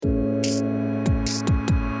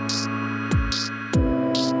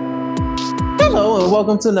Hello and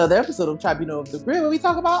welcome to another episode of Tribunal of the Grid, where we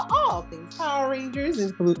talk about all things Power Rangers,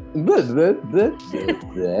 including. Let's run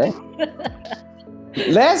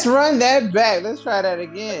that back. Let's try that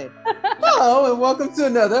again. Hello and welcome to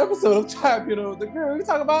another episode of Tribunal of the Grid, where we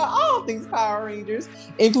talk about all things Power Rangers,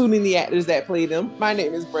 including the actors that play them. My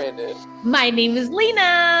name is Brandon. My name is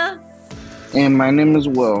Lena. And my name is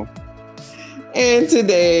Will. And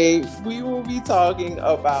today we will be talking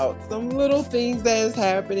about some little things that is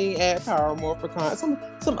happening at Power Morphicon. Some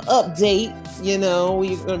updates, we're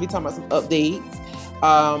going to be talking about some updates.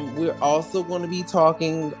 We're also going to be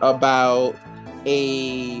talking about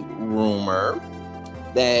a rumor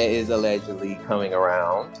that is allegedly coming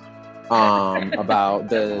around about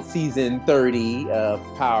the season 30 of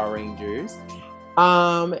Power Rangers.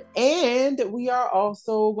 And we are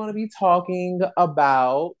also going to be talking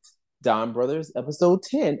about Don Brothers episode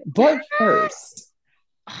 10. But first,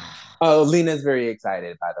 Lena's very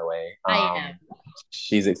excited, by the way. I am.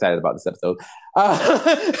 She's excited about this episode.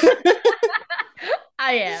 I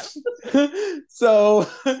am. So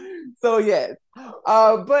yes.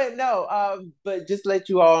 But just let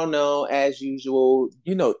you all know, as usual,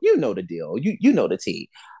 you know the deal. You know the tea.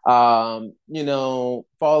 Follow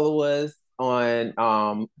us on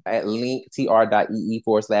at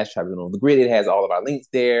linktr.ee/Tribunal of the Grid. It has all of our links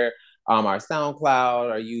there. Our SoundCloud,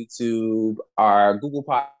 our YouTube, our Google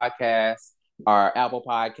Podcasts, our Apple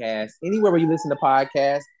Podcasts, anywhere where you listen to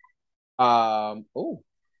podcasts.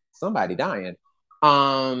 Somebody dying.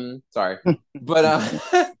 Sorry.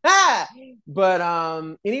 but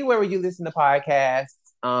anywhere where you listen to podcasts,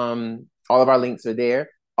 all of our links are there.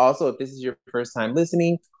 Also, if this is your first time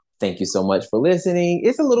listening, thank you so much for listening.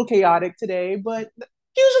 It's a little chaotic today, but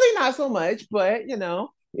usually not so much. But I'm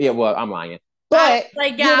lying. But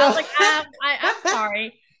I'm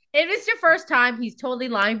sorry. If it's your first time, he's totally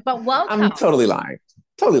lying. But welcome. I'm totally lying.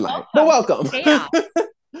 Welcome. But welcome.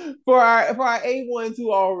 for our A1s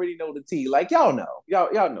who already know the tea, like y'all know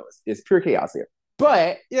it's pure chaos here.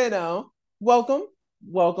 But welcome.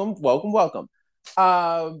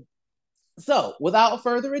 So without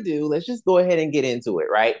further ado, let's just go ahead and get into it,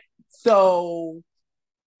 right? So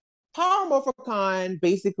Power Morphicon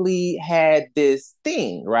basically had this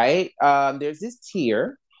thing, right? There's this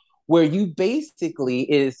tier where you basically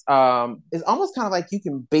is almost kind of like you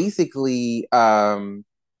can basically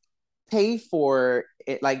pay for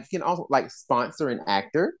it, like you can also like sponsor an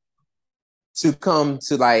actor to come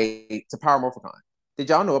to Power Morphicon. Did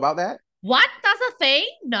y'all know about that? What? That's a thing?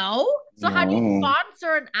 No. So how do you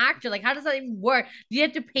sponsor an actor? Like, how does that even work? Do you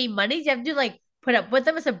have to pay money? Do you have to put up with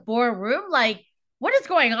them as a boardroom? Like, what is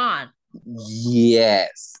going on?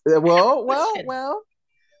 Yes. Well.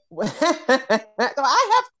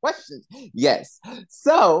 I have questions. Yes.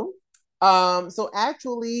 So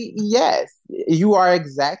actually, yes, you are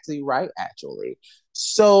exactly right, actually.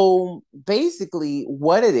 So basically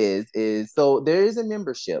what it is so there is a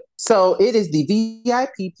membership. So it is the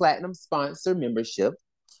VIP Platinum Sponsor membership.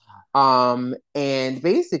 And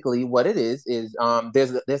basically what it is there's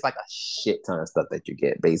like a shit ton of stuff that you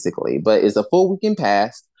get basically, but it's a full weekend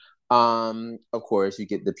pass. Of course you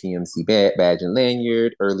get the PMC badge and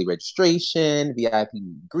lanyard, early registration, VIP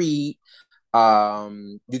meet and greet.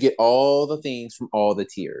 You get all the things from all the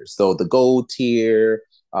tiers. So the gold tier,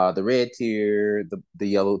 the red tier, the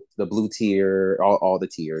yellow, the blue tier, all the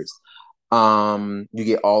tiers. You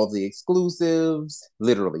get all of the exclusives,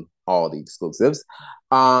 literally all the exclusives.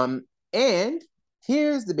 And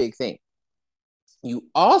here's the big thing. You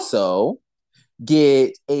also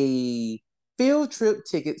get a field trip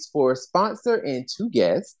tickets for a sponsor and 2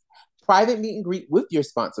 guests, private meet and greet with your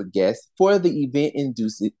sponsored guests for the event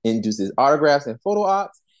induces autographs and photo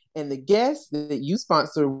ops, and the guests that you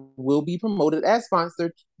sponsor will be promoted as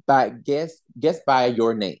sponsored by guests by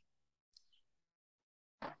your name.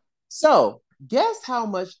 So guess how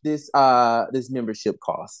much this membership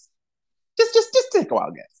costs? Just take a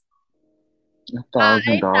wild guess.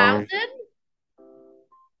 $1,000.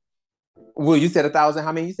 Well, you said 1,000.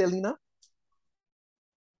 How many you said, Lena?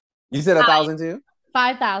 You said 1,000 too?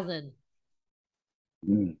 5,000.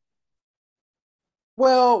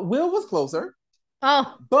 Well, Will was closer.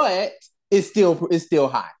 Oh, but it's still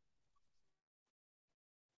high.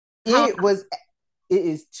 It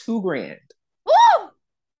is $2,000. Woo!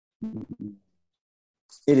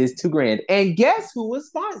 It is $2,000. And guess who was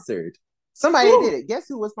sponsored? Somebody did it. Guess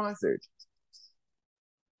who was sponsored?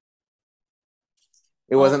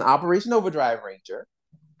 It was an Operation Overdrive Ranger.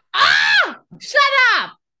 Ah! Shut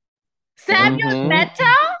up! Samuel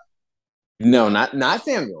Beto? No, not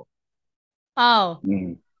Samuel. Oh.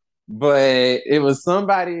 But it was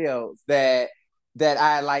somebody else that that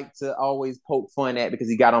I like to always poke fun at because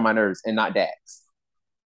he got on my nerves, and not Dax.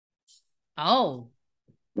 Oh.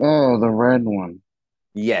 Oh, the red one.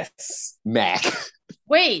 Yes, Mac.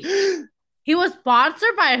 Wait, he was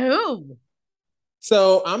sponsored by whom?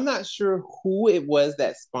 So I'm not sure who it was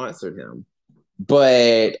that sponsored him,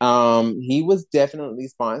 but he was definitely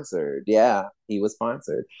sponsored. Yeah, he was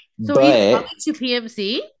sponsored. So he's But coming to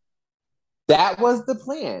PMC? that was the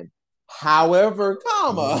plan. However,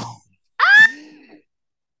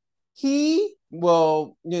 he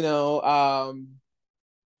well, what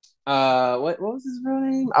was his real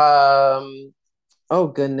name? Oh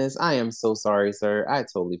goodness, I am so sorry, sir. I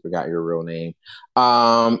totally forgot your real name.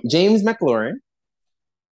 James McLaurin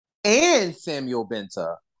and Samuel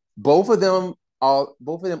Benta. Both of them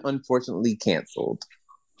unfortunately canceled.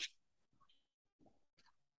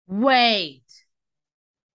 Wait.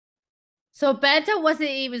 So Benta wasn't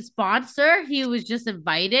even sponsored. He was just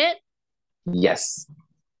invited. Yes.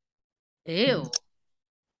 Ew.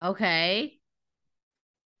 Okay.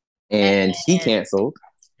 And he And canceled.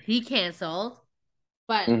 he canceled.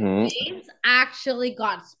 But Mm-hmm. James actually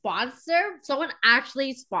got sponsored. Someone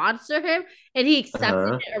actually sponsored him and he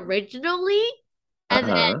accepted it originally and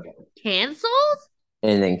then canceled?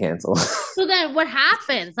 And then canceled. So then what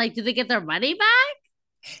happens? Like, do they get their money back?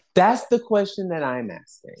 That's the question that I'm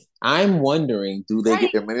asking. I'm wondering, do they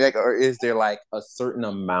get their money back, or is there like a certain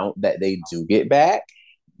amount that they do get back?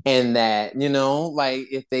 And that, like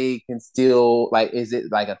if they can still like, is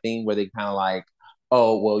it like a thing where they kind of like,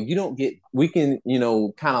 oh, well, we can,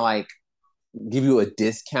 kind of like give you a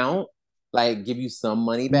discount, like give you some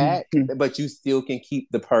money back, but you still can keep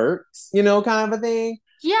the perks, kind of a thing.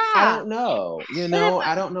 Yeah. I don't know.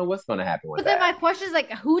 I don't know what's going to happen with But then that. my question is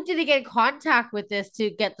like, who did he get in contact with this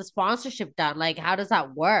to get the sponsorship done? Like, how does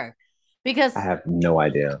that work? Because I have no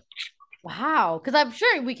idea. wow, because I'm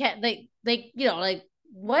sure we can't like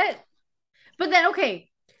what? But then okay,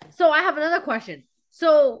 so I have another question.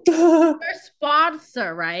 So their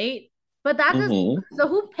sponsor, right? But that does so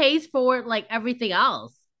who pays for like everything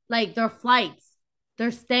else? Like their flights,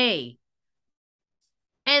 their stay,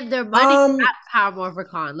 and their money at Power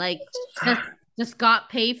Morphicon. Like does Scott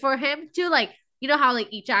pay for him too? Like, you know how like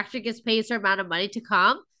each actor gets paid a certain amount of money to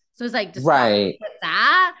come? So it's like does Scott pay for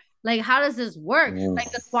that? Like, how does this work?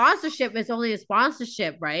 Like the sponsorship is only a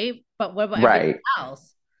sponsorship, right? But what about everything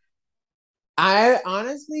else? I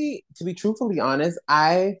honestly, to be truthfully honest,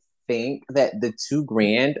 I think that the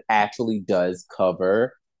 $2,000 actually does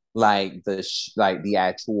cover like the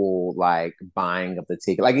actual like buying of the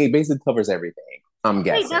ticket. Like it basically covers everything. I'm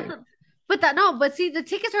Wait, guessing. but see, the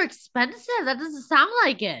tickets are expensive. That doesn't sound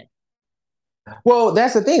like it. Well,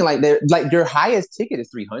 that's the thing. Like their highest ticket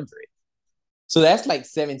is 300, so that's like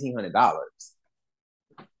 $1,700.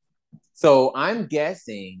 So I'm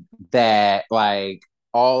guessing that like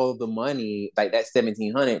all the money, like that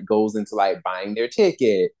 1,700 goes into like buying their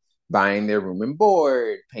ticket, buying their room and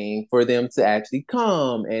board, paying for them to actually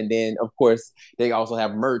come. And then of course they also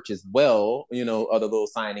have merch as well, other little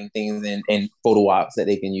signing things and photo ops that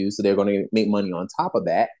they can use. So they're gonna make money on top of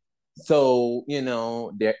that. So,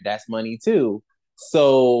 that's money too.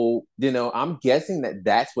 So, I'm guessing that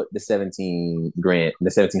that's what the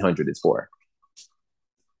 1,700 is for.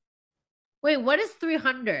 Wait, what is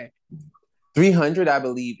 300? 300, I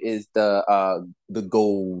believe, is the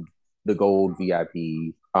gold VIP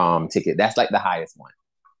ticket. That's like the highest one.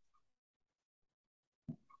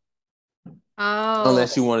 Oh,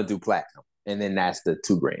 unless you want to do platinum, and then that's the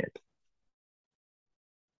 $2,000.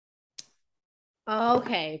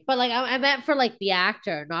 okay. But like I meant for like the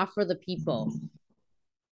actor, not for the people.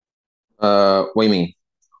 What do you mean?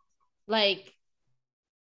 Like,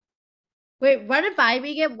 wait, run it by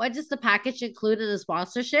me again. What does the package include in the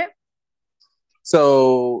sponsorship?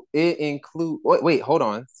 So it include. Wait, hold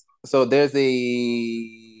on. So there's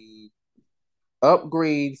a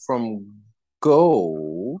upgrade from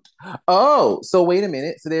gold. Oh, so wait a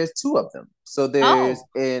minute. So there's two of them. So there's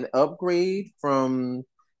an upgrade from.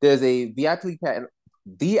 There's a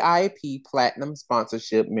VIP platinum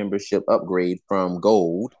sponsorship membership upgrade from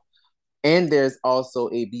gold, and there's also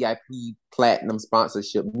a VIP platinum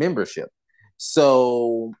sponsorship membership.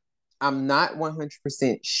 So I'm not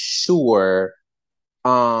 100% sure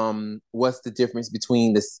what's the difference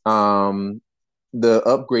between the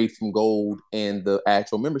upgrade from gold and the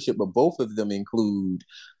actual membership, but both of them include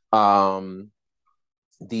um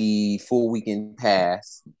the full weekend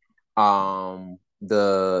pass,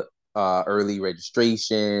 the early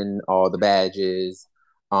registration, all the badges,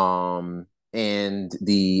 and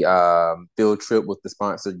the field trip with the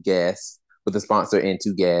sponsored guests, with the sponsor and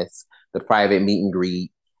two guests, the private meet and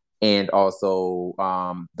greet, and also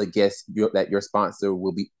the guest that your sponsor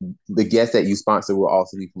will be, the guest that you sponsor will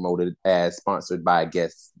also be promoted as sponsored by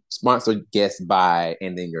guest, sponsored guest by,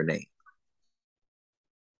 and then your name.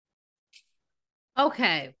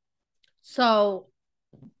 Okay. So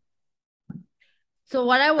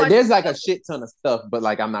what I want, there's like a shit ton of stuff, but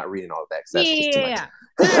like I'm not reading all of that. That's just too much.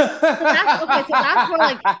 Okay, so that's for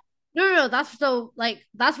like no, that's so like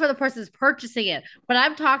that's for the person's purchasing it. But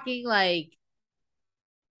I'm talking like,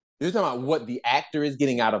 you're talking about what the actor is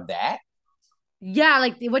getting out of that? Yeah,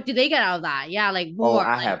 like what do they get out of that? Yeah, like Oh, more.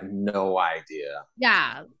 I like, have no idea.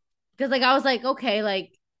 Yeah, because like I was like, okay,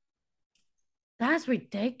 like that's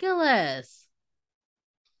ridiculous.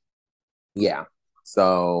 Yeah.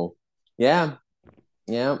 So yeah.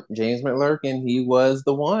 Yeah, James McLurkin, he was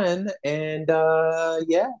the one, and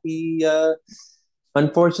yeah, he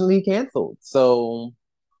unfortunately canceled. So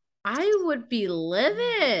I would be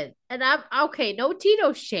livid. And I'm okay, no tea,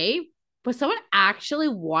 no shame, but someone actually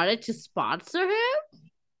wanted to sponsor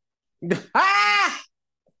him. ah!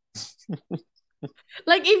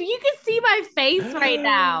 Like, if you could see my face right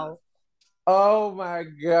now. Oh my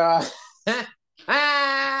god.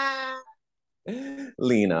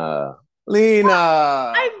 Lena.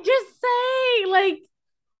 I'm just saying, like,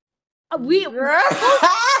 we both of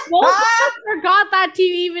us forgot that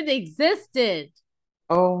team even existed.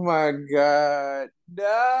 Oh my god.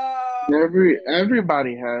 No.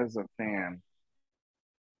 Everybody has a fan.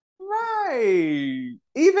 Right.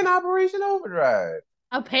 Even Operation Overdrive.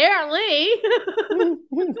 Apparently.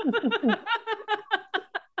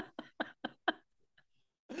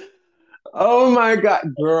 Oh my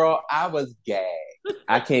god, girl, I was gagged.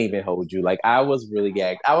 I can't even hold you. Like, I was really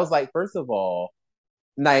gagged. I was like, first of all,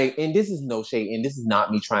 like, and this is no shade, and this is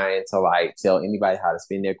not me trying to like tell anybody how to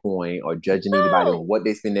spend their coin or judging anybody on what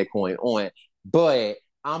they spend their coin on. But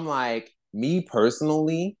I'm like, me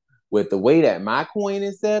personally, with the way that my coin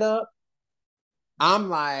is set up, I'm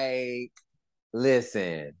like,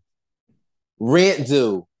 listen, rent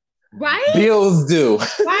due. Right? Bills due.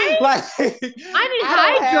 Right? Like, I need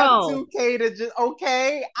I hydro. don't have 2K to just,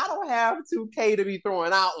 okay, I don't have 2K to be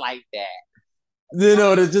throwing out like that. You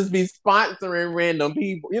know, to just be sponsoring random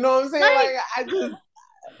people. You know what I'm saying? Like I just,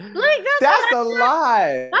 like that's a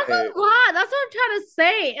lot. That's a lot. That's what I'm trying to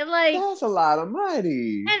say. And like, that's a lot of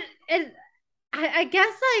money. And I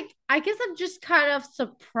guess I'm just kind of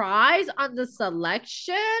surprised on the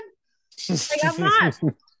selection. Like, I'm not,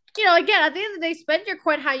 again, at the end of the day, spend your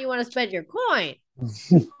coin how you want to spend your coin.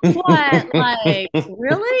 But like,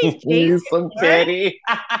 really? You're so petty.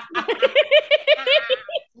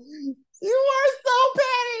 You are so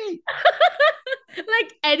petty.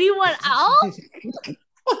 Like anyone else?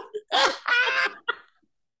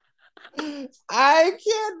 I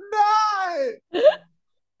cannot.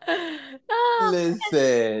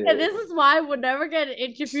 Listen. And this is why I would never get an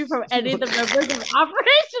interview from any of the members of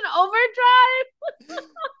Operation Overdrive.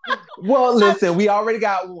 Well, listen, we already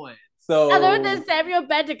got one. So other than Samuel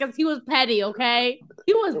Benton, because he was petty, okay?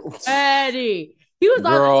 He was petty. He was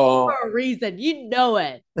on the team for a reason. You know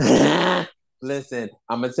it. Listen,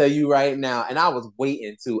 I'm gonna tell you right now, and I was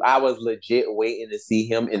waiting to. I was legit waiting to see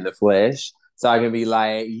him in the flesh, so I can be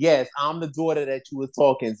like, "Yes, I'm the daughter that you was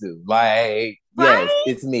talking to." Like, right? Yes,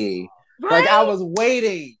 it's me. Right? Like, I was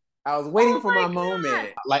waiting. I was waiting for my moment.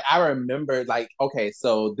 Like, I remember, like, okay,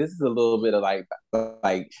 so this is a little bit of like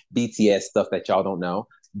BTS stuff that y'all don't know,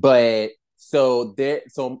 but so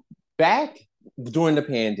back during the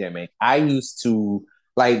pandemic, I used to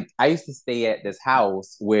stay at this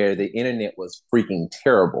house where the internet was freaking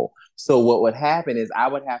terrible. So what would happen is I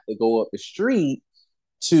would have to go up the street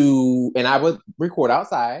and I would record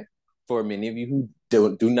outside. For many of you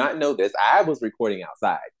who do not know this, I was recording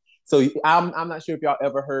outside. So I'm not sure if y'all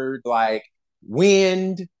ever heard like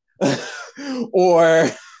wind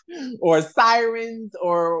or sirens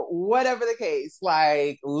or whatever the case.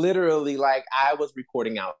 Like literally, like I was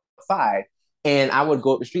recording outside. And I would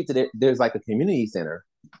go up the street to there's like a community center,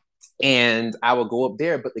 and I would go up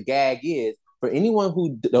there. But the gag is for anyone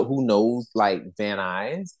who knows like Van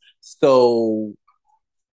Nuys. So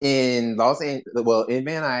in Los Angeles, well, in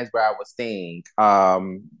Van Nuys where I was staying,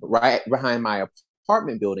 right behind my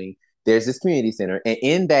apartment building, there's this community center, and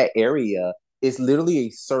in that area, it's literally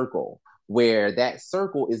a circle where that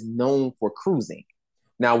circle is known for cruising.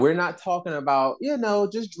 Now we're not talking about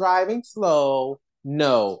just driving slow.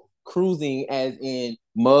 No. Cruising as in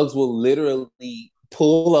mugs will literally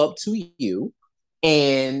pull up to you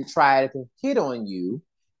and try to hit on you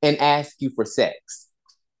and ask you for sex.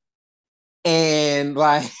 And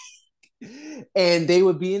like, and they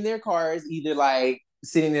would be in their cars, either like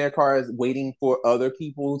sitting in their cars waiting for other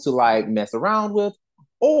people to like mess around with,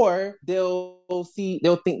 Or they'll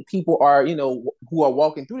think people are, who are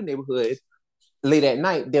walking through the neighborhood late at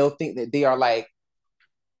night, they'll think that they are like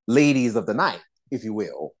ladies of the night, if you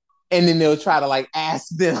will. And then they'll try to like ask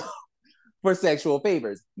them for sexual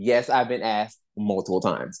favors. Yes, I've been asked multiple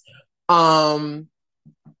times. And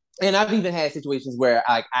I've even had situations where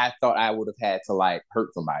like I thought I would have had to like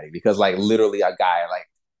hurt somebody because like literally a guy like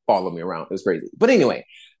followed me around. It was crazy. But anyway,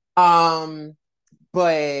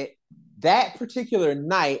 but that particular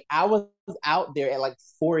night, I was out there at like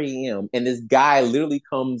 4 a.m. and this guy literally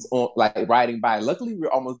comes on like riding by. Luckily,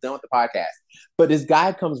 we're almost done with the podcast, but this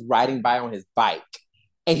guy comes riding by on his bike,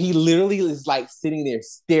 and he literally is like sitting there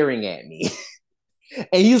staring at me,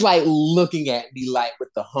 and he's like looking at me like with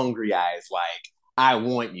the hungry eyes, like I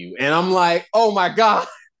want you, and I'm like, oh my god,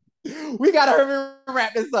 we gotta hurry and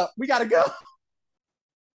wrap this up. We gotta go.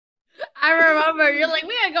 I remember you're like,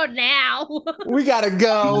 we gotta go now. We gotta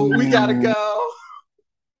go. We gotta go.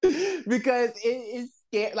 Because it is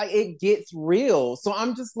scared, like it gets real. So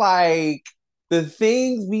I'm just like, the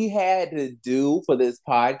things we had to do for this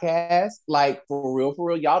podcast, like for real,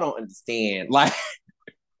 y'all don't understand. Like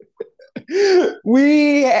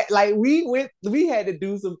we had to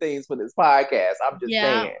do some things for this podcast. I'm just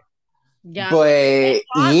saying. Yeah. But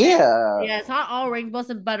yeah. Yeah, it's not all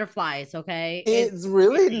rainbows and butterflies, okay? It's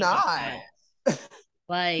really not.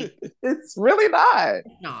 Like it's really not.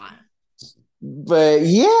 It's not. But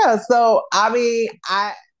yeah, so I mean,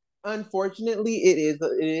 unfortunately it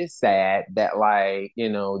is sad that like,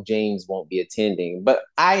 James won't be attending. But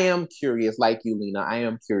I am curious, like you, Lena, I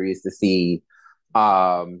am curious to see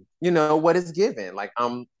what is given. Like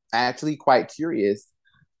I'm actually quite curious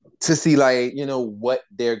to see like, what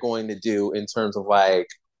they're going to do in terms of like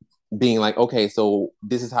being like, okay, so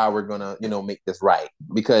this is how we're gonna, make this right.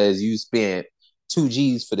 Because you spent 2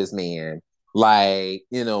 G's for this man. Like,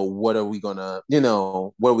 what are we gonna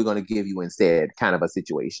give you instead? Kind of a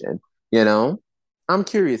situation, I'm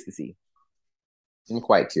curious to see. I'm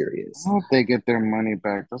quite curious. I hope they get their money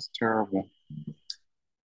back. That's terrible.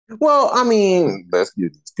 Well, I mean, let's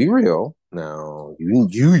be real. No,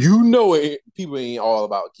 you know it. People ain't all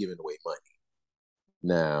about giving away money.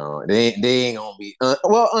 No, they ain't gonna be.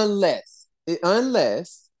 Well, unless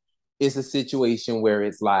it's a situation where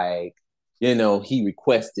it's like, he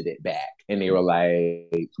requested it back, and they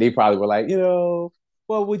probably were like,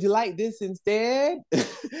 well, would you like this instead?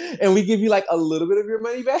 And we give you like a little bit of your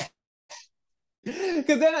money back.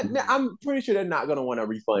 Because then I'm pretty sure they're not gonna want to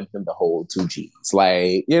refund him the whole 2 G's,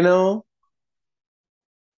 like,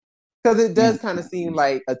 because it does kind of seem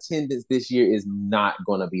like attendance this year is not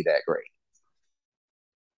gonna be that great.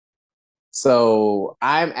 So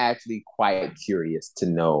I'm actually quite curious to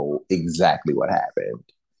know exactly what happened.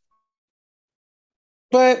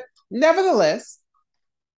 But nevertheless,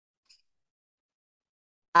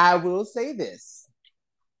 I will say this.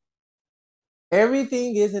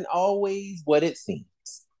 Everything isn't always what it seems.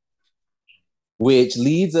 Which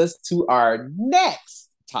leads us to our next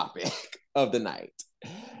topic of the night.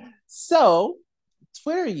 So,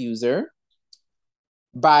 Twitter user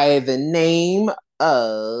by the name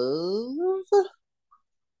of,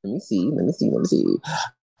 let me see.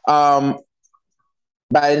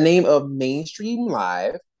 By the name of Mainstream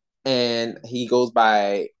Live, and he goes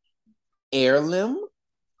by Heirloom.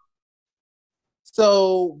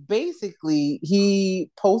 So basically,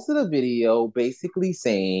 he posted a video basically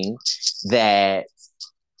saying that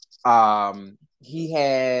he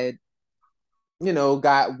had,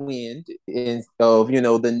 got wind of,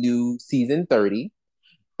 the new season 30,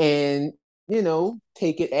 and,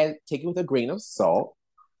 take it with a grain of salt.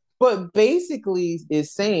 But basically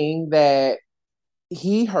is saying that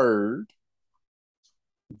he heard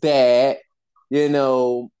that, it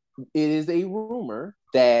is a rumor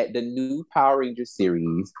that the new Power Rangers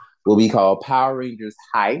series will be called Power Rangers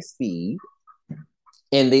High Speed,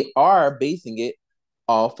 and they are basing it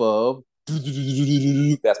off of,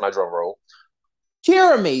 that's my drum roll,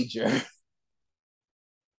 Kiramager.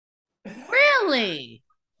 Really?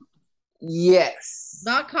 Yes.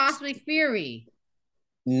 Not Cosmic Fury.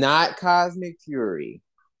 Not Cosmic Fury,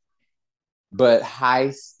 but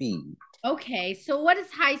High Speed. Okay, so what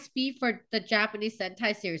is High Speed for the Japanese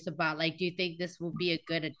Sentai series about? Like, do you think this will be a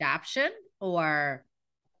good adaptation, or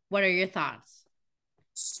what are your thoughts?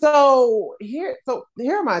 So here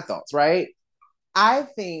are my thoughts, right? I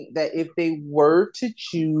think that if they were to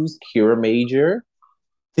choose Kiramager,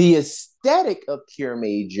 the aesthetic of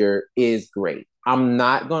Kiramager is great. I'm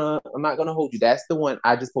not gonna hold you. That's the one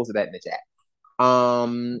I just posted that in the chat.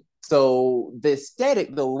 So the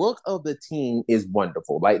aesthetic, the look of the team is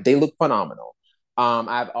wonderful. Like they look phenomenal.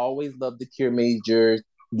 I've always loved the Kiramager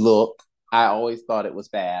look. I always thought it was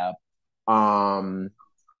fab. Um,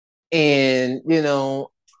 and you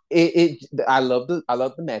know, I love the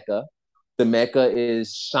mecha. The mecha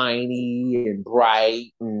is shiny and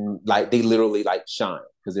bright, and like they literally like shine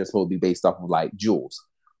because they're supposed to be based off of like jewels.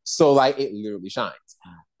 So like it literally shines.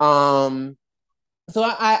 Um, so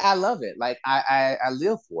I love it. Like I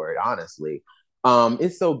live for it, honestly.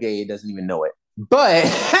 It's so gay it doesn't even know it. But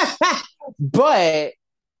but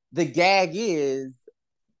the gag is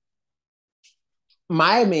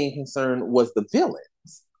my main concern was the villains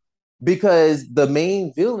because the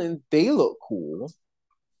main villains they look cool,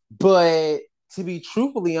 but to be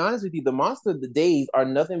truthfully honest with you, the monster of the days are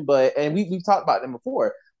nothing but, and we've talked about them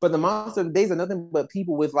before, but the monster of the days are nothing but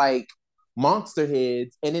people with like monster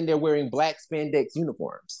heads, and then they're wearing black spandex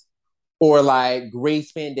uniforms or like gray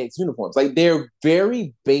spandex uniforms. Like they're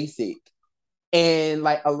very basic, and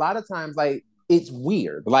like a lot of times, like it's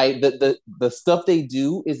weird. Like the stuff they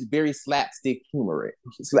do is very slapstick humor.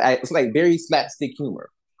 It's like very slapstick humor.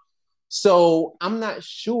 So I'm not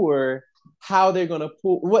sure how they're gonna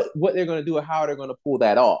pull what they're gonna do or how they're gonna pull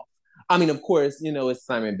that off. I mean, of course, you know it's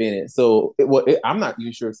Simon Bennett, so I'm not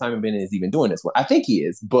even sure if Simon Bennett is even doing this one. I think he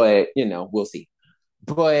is, but you know, we'll see.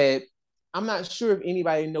 But I'm not sure if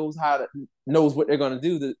anybody knows what they're gonna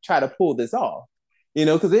do to try to pull this off. You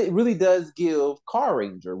know, because it really does give Car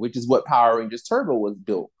Ranger, which is what Power Rangers Turbo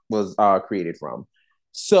was created from.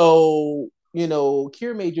 So you know,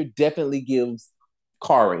 Cure Major definitely gives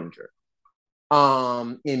Car Ranger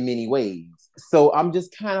in many ways. So I'm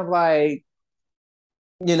just kind of like,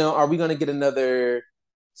 you know, are we gonna get another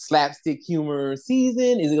slapstick humor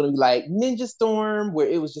season? Is it gonna be like Ninja Storm where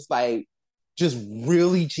it was just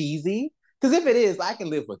really cheesy? Because if it is, I can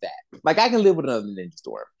live with that. Like I can live with another Ninja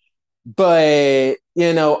Storm. But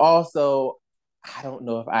you know, also I don't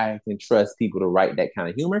know if I can trust people to write that kind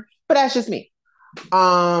of humor, but that's just me.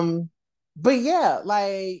 Um, but yeah,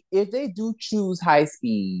 like if they do choose high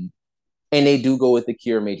speed and they do go with the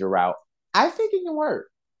Cure Major route, I think it can work.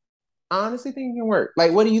 I honestly think it can work.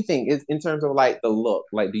 Like, what do you think is in terms of like the look?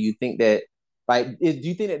 Like, do you think that do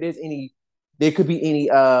you think that there could be any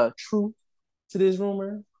truth to this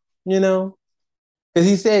rumor? You know, because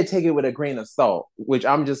he said take it with a grain of salt, which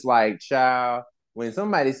I'm just like, child. When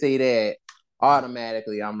somebody say that,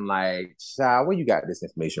 automatically I'm like, child, where you got this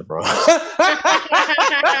information from?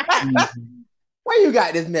 Mhm. Where you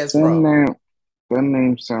got this mess That from? name, that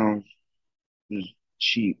name sounds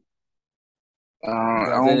cheap. I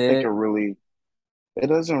Doesn't don't think it? it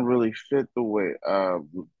doesn't really fit the way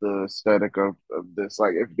the aesthetic of this.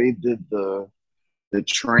 Like if they did the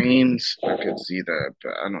trains, I could see that,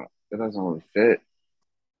 but I don't. It doesn't really fit.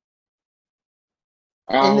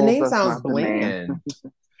 I And the hope name that's sounds not the name. bland.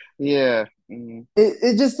 Yeah,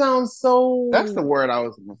 It just sounds that's the so word I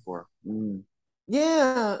was looking for.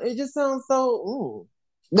 yeah, it just sounds so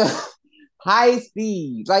high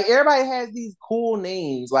speed. Like everybody has these cool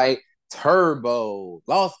names like Turbo,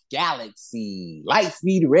 Lost Galaxy,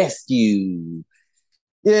 Lightspeed Rescue,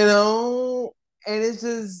 you know? And it's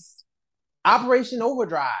just Operation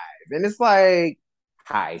Overdrive. And it's like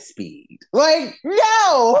high speed. Like,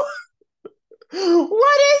 no,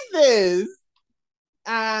 what is this?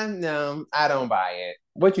 No, I don't buy it.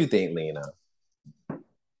 What you think, Lena?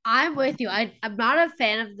 I'm with you. I'm not a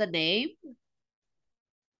fan of the name,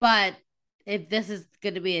 but if this is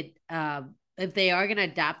going to be if they are going to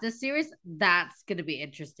adapt this series, that's going to be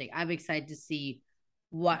interesting. I'm excited to see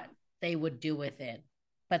what they would do with it.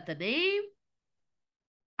 But the name,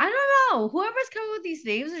 I don't know. Whoever's coming with these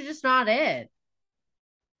names are just not it.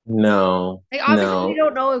 No, Like obviously, we no.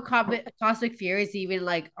 don't know if Cosmic Fury is even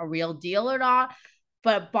like a real deal or not.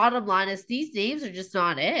 But bottom line is, these names are just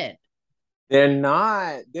not it. They're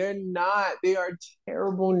not. They're not. They are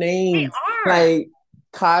terrible They names. are. Like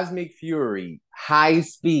Cosmic Fury, High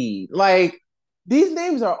Speed. Like these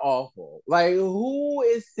names are awful. Like who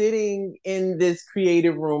is sitting in this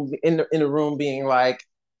creative room in the room being like,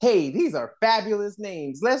 "Hey, these are fabulous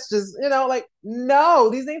names. Let's just, you know, like no,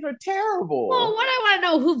 these names are Well, terrible." what I want to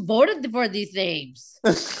know who voted for these names.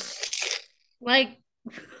 Like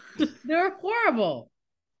they're horrible.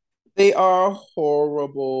 They are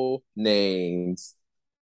horrible names.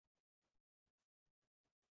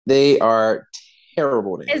 They are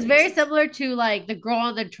terrible It's names. very similar to like the girl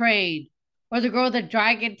on the train or the girl with the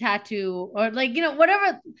dragon tattoo or like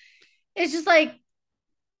whatever. It's just like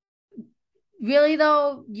really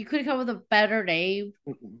though you could come with a better name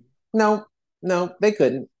No, no, they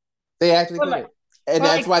couldn't. They actually or like couldn't. And or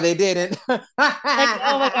that's like why they didn't. oh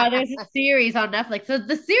my god, there's a series on Netflix. So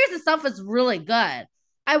the series itself is really good.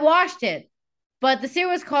 I watched it, but the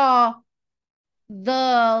series was called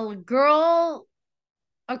The Girl.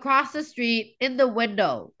 across the street in the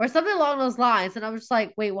window or something along those lines. And I was just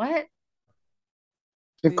like, wait, what?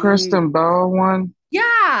 The Kristen Bell one,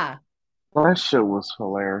 Yeah. that shit was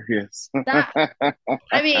hilarious. That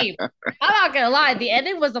I mean, I'm not gonna lie, the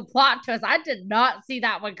ending was a plot twist. I did not see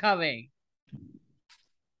that one coming.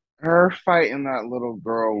 Her fighting that little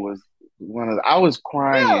girl was one of I was No,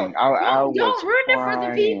 crying. I was don't ruin it for the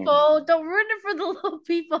crying. people. Don't ruin it for the little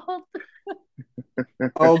people.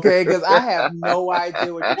 Okay, because I have no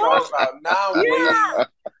idea what you're talking about. Now I'm waiting. Yeah.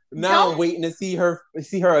 Now I'm waiting to see her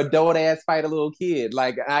adult ass fight a little kid.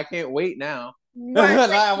 Like I can't wait now. Right,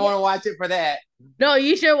 like, I want to watch it for that. no,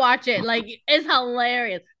 you should watch it. Like it's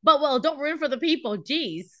hilarious. But well, don't ruin for the people.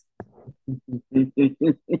 Jeez. That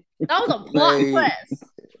was a plot Like, twist.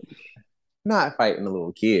 not fighting a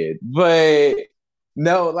little kid, but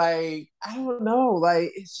no, like I don't know.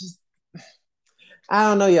 Like it's just I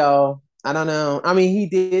don't know, y'all. I don't know. I mean, he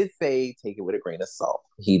did say take it with a grain of salt.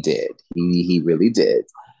 He did. He really did.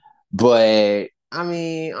 But I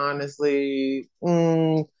mean, honestly,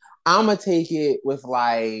 I'm gonna take it with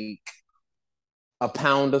like a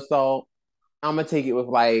pound of salt. I'm gonna take it with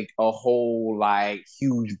like a whole like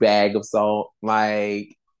huge bag of salt.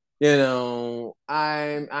 Like, I'm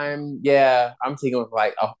taking it with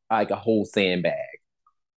like a whole sandbag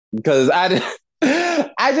because I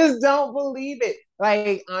just don't believe it.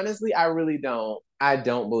 Like honestly, I really don't. I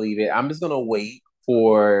don't believe it. I'm just gonna wait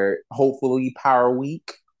for hopefully Power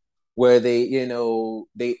Week where they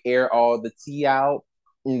air all the tea out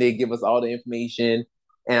and they give us all the information.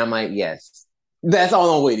 And I'm like, yes, that's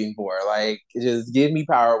all I'm waiting for. Like, just give me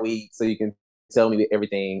Power Week so you can tell me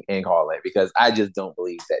everything and call it because I just don't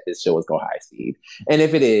believe that this show is go high speed. And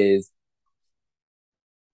if it is,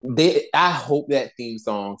 I hope that theme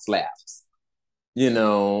song slaps.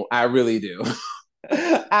 I really do.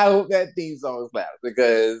 I hope that theme song slaps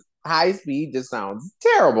because high speed just sounds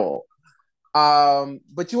terrible.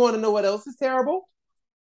 But you want to know what else is terrible?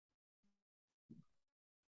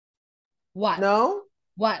 What? No?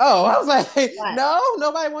 What? Oh, I was like, What? no,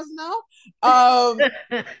 nobody wants to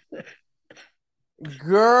know.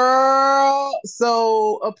 Girl,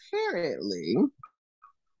 so apparently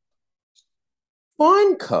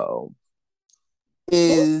Funko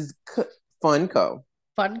is Funko.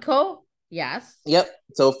 Funko? Yes. Yep.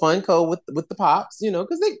 So Funko with the pops,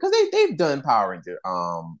 because they've done Power Ranger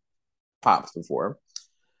pops before.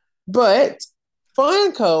 But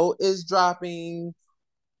Funko is dropping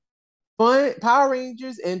Power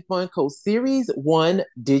Rangers and Funko Series 1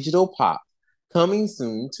 digital pop coming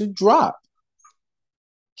soon to drop.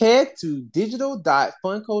 Head to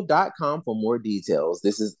digital.funko.com for more details.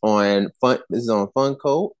 This is on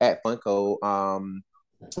Funko at Funko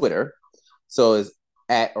Twitter. So it's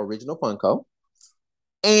at Original Funko.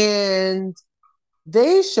 And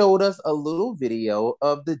they showed us a little video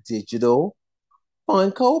of the digital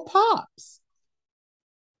Funko Pops.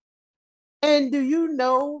 And do you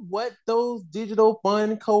know what those digital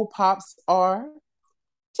Funko Pops are?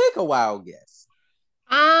 Take a wild guess.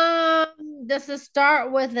 Does it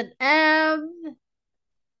start with an M?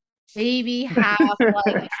 Maybe have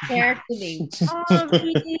like a character named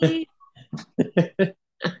Tommy.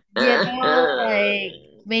 Like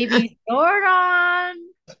maybe Zordon.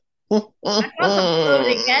 I got some clue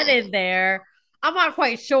to get in there. I'm not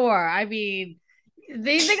quite sure. I mean,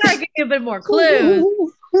 they gotta give you a bit more clues.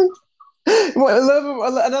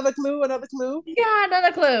 Another clue, another clue. Yeah,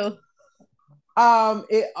 another clue.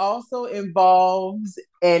 It also involves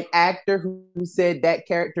an actor who said that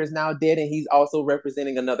character is now dead, and he's also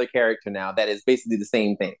representing another character now that is basically the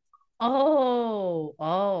same thing. Oh.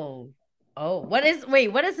 What is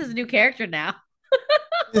his new character now?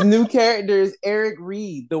 His new character is Eric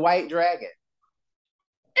Reed, the White Dragon.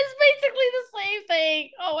 It's basically the same thing.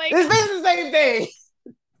 Oh my god. It's basically the same thing.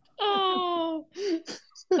 Oh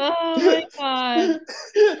my god.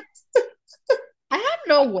 I have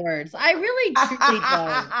no words. I really truly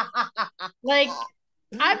don't. Like,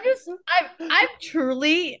 I'm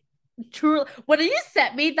truly when you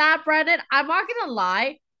sent me that, Brendan, I'm not gonna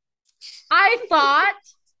lie. I thought,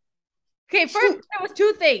 okay, first there was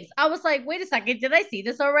two things. I was like, wait a second, did I see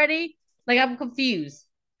this already? Like, I'm confused.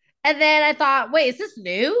 And then I thought, wait, is this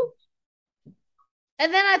new?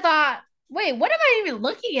 And then I thought, wait, what am I even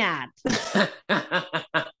looking at?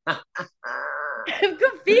 I'm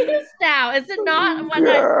confused now. Is it not what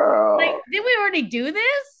did we already do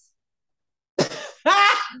this?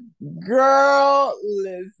 Girl,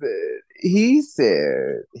 listen. He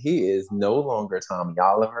said he is no longer Tommy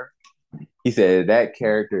Oliver. He said that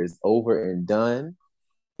character is over and done.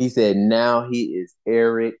 He said now he is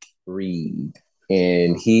Eric Reed,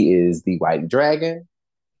 and he is the White Dragon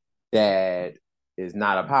that is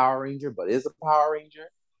not a Power Ranger, but is a Power Ranger.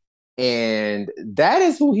 And that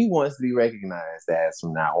is who he wants to be recognized as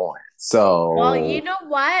from now on. So, well, you know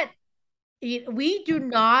what? We do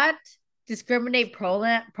not discriminate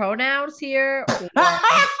pronouns here, or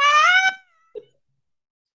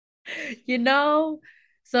you know.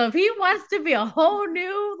 So if he wants to be a whole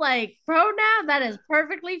new like pronoun, that is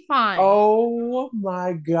perfectly fine. oh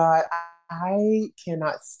my God, I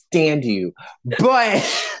cannot stand you. But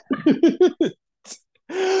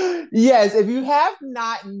yes, if you have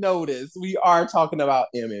not noticed, we are talking about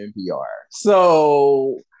MMPR.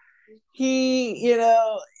 So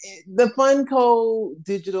the Funko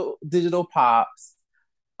digital pops,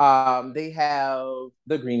 they have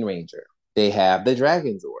the Green Ranger, they have the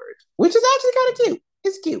Dragon Zord, which is actually kind of cute.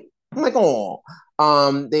 It's cute. I'm like, oh,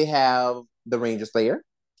 they have the Ranger Slayer,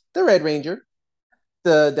 the Red Ranger,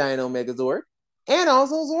 the Dino Megazord, and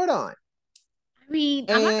also Zordon. I mean,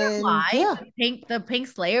 I'm not gonna And lie, yeah, the pink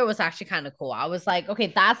Slayer was actually kind of cool. I was like, okay,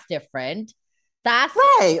 that's different. That's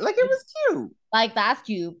right, like it was cute. like that's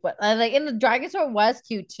cute, but like in the Dragon Sword was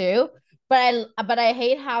cute too. But I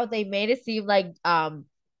hate how they made it seem like the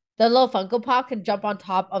little Funko Pop can jump on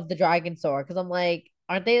top of the Dragon Sword because I'm like,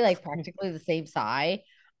 aren't they like practically the same size?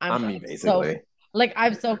 I I'm mean, so basically.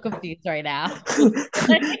 I'm so confused right now.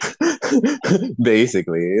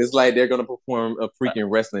 Basically, it's like they're gonna perform a freaking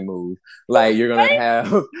wrestling move. Like you're gonna have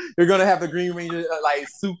the Green Ranger like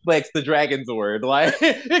suplex the Dragon Zord. Like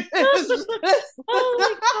Oh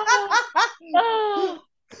my god!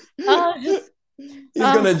 Oh, just he's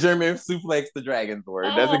oh, gonna German suplex the Dragon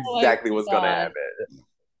Zord. That's oh my exactly what's gonna god! happen.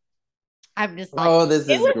 I'm just like Oh, this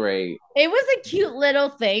it is was. great. It was a cute little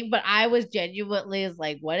thing, but I was genuinely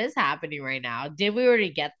like, what is happening right now? Did we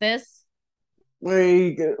already get this?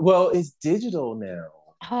 Well, it's digital now.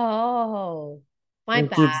 Oh, my Like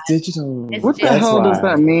bad. it's digital. It's What the That's hell does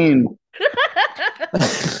why. that mean?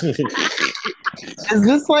 Is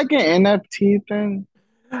this like an NFT thing?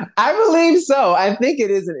 I believe so. I think it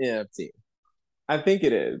is an NFT. I think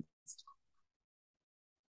it is.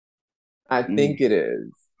 I Mm. think it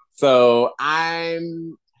is. So I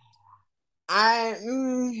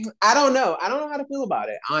don't know. I don't know how to feel about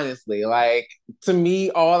it, honestly. Like to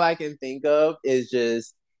me, all I can think of is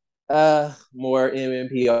just more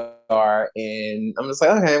MMPR, and I'm just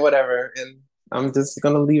like, okay, whatever. And I'm just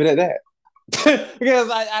gonna leave it at that. Because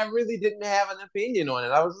I really didn't have an opinion on it.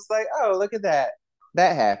 I was just like, oh, look at that.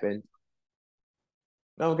 That happened.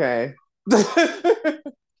 Okay.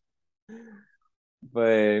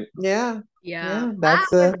 But yeah, Yeah, yeah,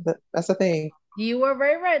 that that's a thing. you were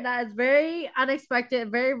very right. That is very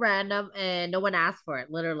unexpected, very random, and no one asked for it.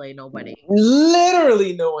 Literally nobody.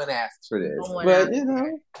 Literally, no one asked for No this, one but asked for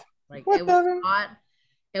it. Like it was whatever. not.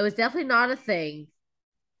 It was definitely not a thing.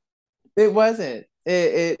 It wasn't.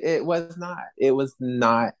 It was not. It was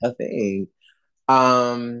not a thing.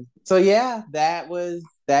 So yeah, that's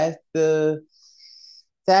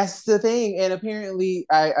the thing. And apparently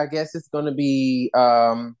I guess it's gonna be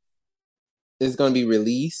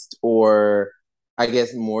released, or I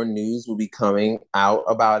guess more news will be coming out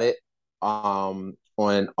about it on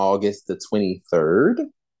August the 23rd.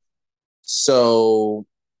 So,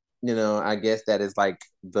 I guess that is like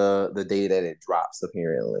the day that it drops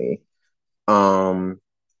apparently. Um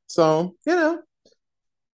so,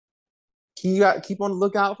 keep on the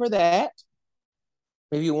lookout for that.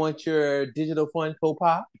 If you want your digital Funko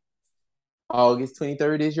Pop, August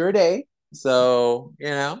 23rd is your day. So,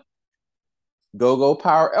 go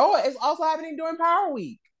Power. Oh, it's also happening during Power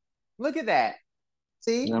Week. Look at that.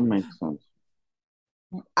 See? That makes sense.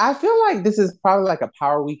 I feel like this is probably like a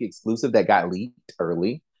Power Week exclusive that got leaked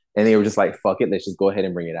early. And they were just like, fuck it, let's just go ahead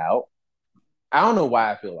and bring it out. I don't know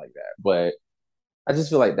why I feel like that, but I just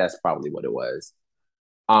feel like that's probably what it was.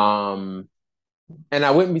 Um, and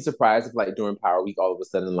I wouldn't be surprised if like during Power Week, all of a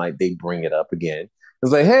sudden, like they bring it up again.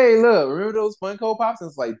 It's like, hey, look, remember those Funko Pops? And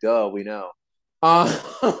it's like, duh, we know. Uh,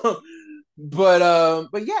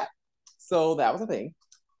 but yeah, so that was a thing.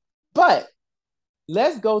 But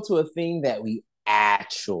let's go to a thing that we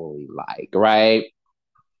actually like, right?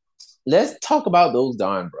 Let's talk about those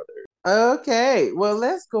Don brothers. Okay, well,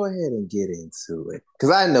 let's go ahead and get into it because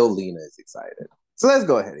I know Lena is excited. So let's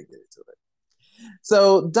go ahead and get into it.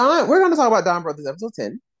 So we're going to talk about Don Brothers episode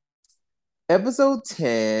 10. Episode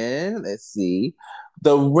 10, let's see.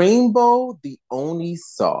 The Rainbow the Oni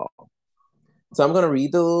Saw. So I'm going to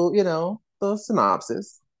read the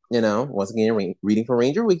synopsis, once again, reading from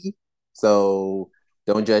Ranger Wiki. So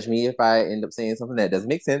don't judge me if I end up saying something that doesn't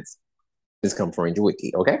make sense. This comes from Ranger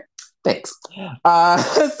Wiki, okay? Thanks.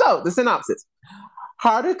 So the synopsis.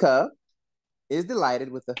 Haruka is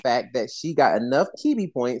delighted with the fact that she got enough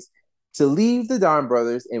Kibi points to leave the Don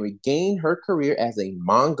Brothers and regain her career as a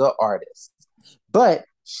manga artist. But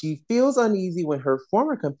she feels uneasy when her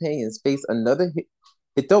former companions face another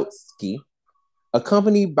Hitotsuki,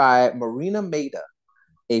 accompanied by Marina Maida,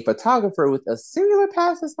 a photographer with a similar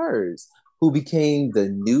past as hers, who became the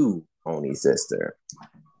new Oni sister.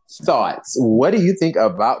 Thoughts? What do you think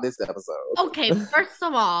about this episode? Okay, first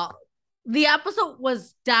of all, the episode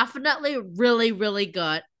was definitely really, really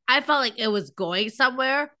good. I felt like it was going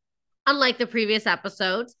somewhere, unlike the previous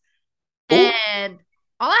episodes. Ooh. And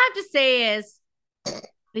all I have to say is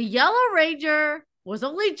the Yellow Ranger was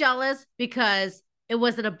only jealous because it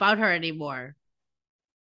wasn't about her anymore.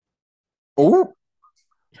 Ooh.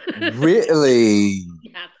 Really?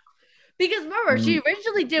 Yes. Because remember, she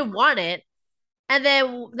originally didn't want it. And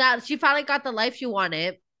then now she finally got the life she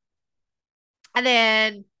wanted. And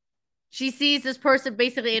then she sees this person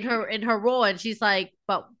basically in her role, and she's like,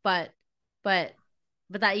 but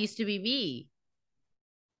that used to be me.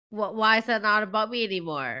 What? Why is that not about me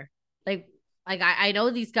anymore? Like, I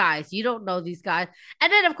know these guys. You don't know these guys.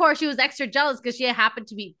 And then of course she was extra jealous because she happened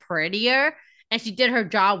to be prettier, and she did her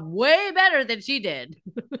job way better than she did.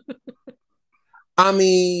 I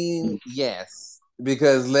mean, yes,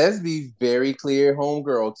 because let's be very clear,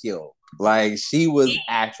 homegirl killed. Like she was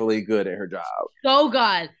actually good at her job.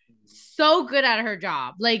 So good at her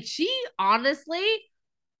job. Like she honestly,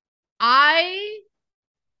 I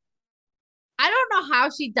I don't know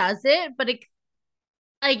how she does it, but it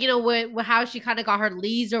like with how she kind of got her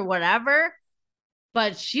leads or whatever.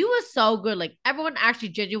 But she was so good. Like everyone actually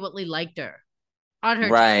genuinely liked her on her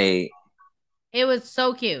team. Right. It was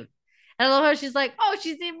so cute. And I love how she's like, "Oh,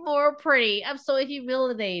 she's even more pretty. I'm so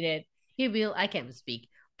humiliated." I can't even speak.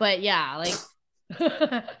 But yeah, like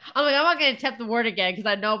I'm not gonna attempt the word again because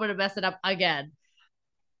I know I'm gonna mess it up again.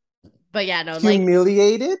 But yeah, no, like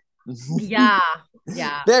Humiliated? yeah,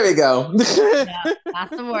 yeah. There we go. Yeah,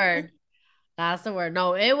 that's the word. That's the word.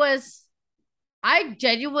 No, it was. I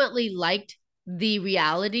genuinely liked the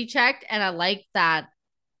reality check, and I liked that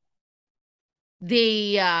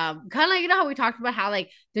the kind of like how we talked about how like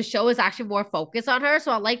the show is actually more focused on her.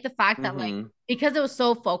 So I like the fact that like because it was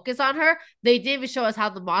so focused on her, they didn't even show us how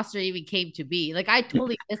the monster even came to be. Like I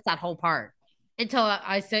totally missed that whole part until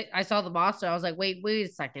I saw the monster. I was like, wait a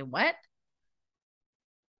second, what?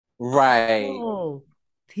 Right. Oh,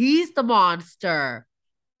 he's the monster.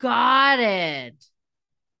 Got it.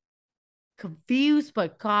 Confused,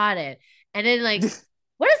 but got it. And then like,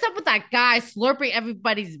 what is up with that guy slurping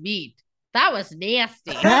everybody's meat? That was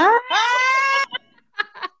nasty. He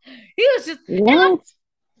was just.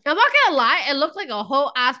 I'm not gonna lie. It looked like a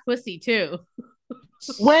whole ass pussy too.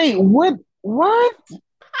 Wait, what? What?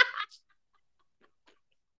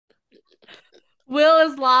 Will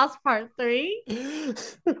is Lost Part 3.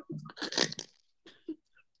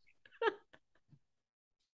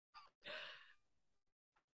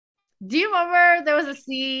 Do you remember there was a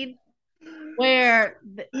scene where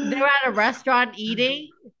they were at a restaurant eating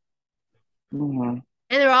and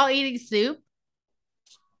they're all eating soup?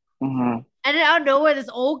 And then out of nowhere, this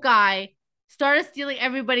old guy started stealing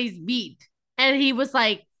everybody's meat. And he was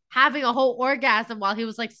like having a whole orgasm while he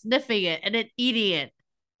was like sniffing it and then eating it.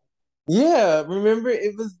 Yeah, remember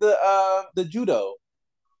it was the judo.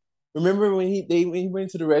 Remember when when he went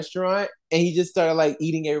to the restaurant and he just started like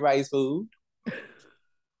eating everybody's food?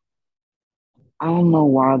 I don't know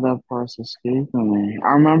why that part's escaping me.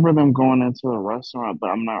 I remember them going into a restaurant, but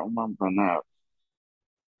I'm not remembering that.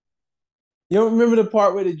 You don't remember the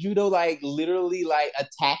part where the judo like literally like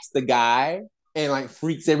attacks the guy and like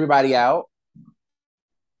freaks everybody out?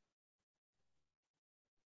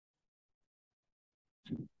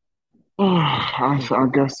 I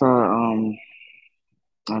guess I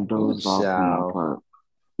Ooh, dozed off on that child. part.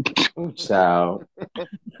 Ooh, child.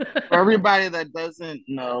 For everybody that doesn't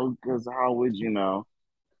know, because how would you know?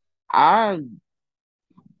 I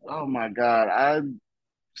oh my God, I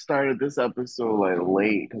started this episode like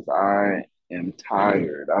late because I am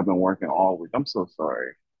tired. I've been working all week. I'm so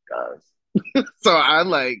sorry, guys. So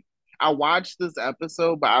I watched this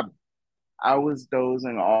episode, but I was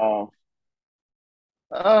dozing off.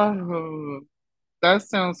 Oh, that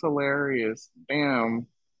sounds hilarious. Damn.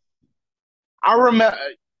 I remember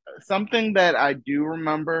something that I do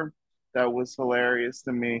remember that was hilarious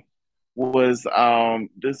to me was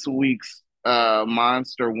this week's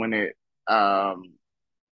monster when it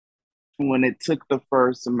took the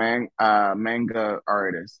first manga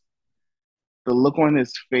artist. The look on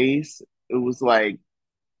his face, it was like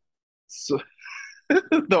so,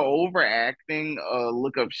 the overacting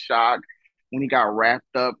look of shock when he got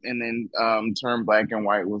wrapped up and then turned black and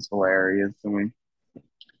white was hilarious to me.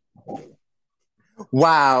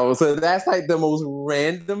 Wow. So that's like the most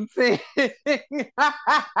random thing.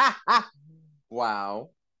 Wow.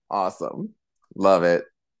 Awesome. Love it.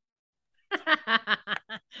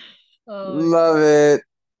 Oh, Love it.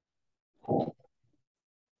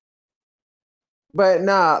 But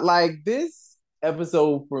nah, like this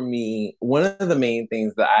episode for me, one of the main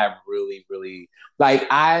things that I really, really like,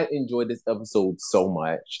 I enjoyed this episode so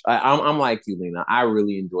much. I'm like you, Lena. I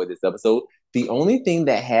really enjoyed this episode. The only thing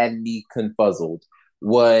that had me confuzzled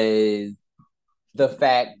was the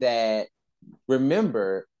fact that,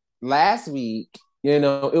 remember, last week, it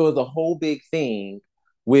was a whole big thing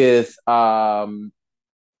with Don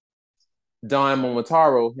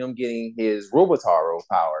Momotaro, him getting his Robotaro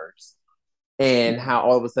powers, and how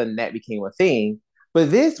all of a sudden that became a thing.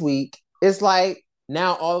 But this week, it's like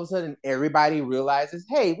now all of a sudden everybody realizes,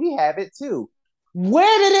 hey, we have it too.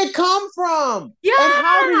 Where did it come from? And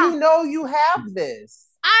how do yeah. you know you have this?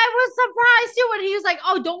 I was surprised too when he was like,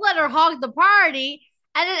 "Oh, don't let her hog the party,"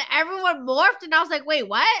 and then everyone morphed, and I was like, "Wait,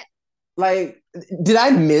 what?" Like, did I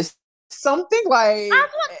miss something? Like,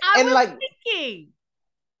 That's what I and was like, thinking.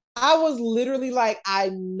 I was literally like, I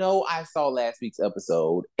know I saw last week's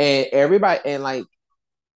episode, and everybody, and like,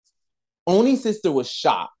 Oni's sister was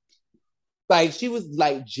shocked. Like, she was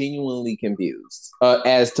like genuinely confused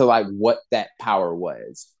as to like what that power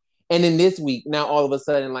was. And then this week, now all of a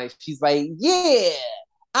sudden, like, she's like, yeah,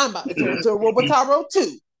 I'm about to turn into a Robotaro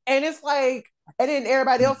too. And it's like, and then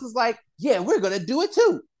everybody else is like, yeah, we're gonna do it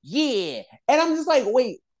too. Yeah. And I'm just like,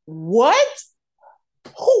 wait, what?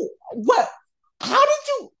 Who? What? How did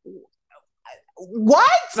you?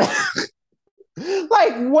 What?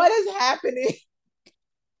 Like, what is happening?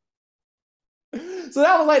 So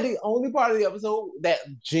that was like the only part of the episode that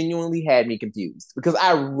genuinely had me confused because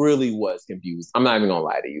I really was confused. I'm not even gonna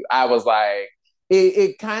lie to you. I was like,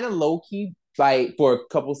 it kind of low key, like for a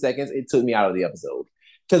couple seconds, it took me out of the episode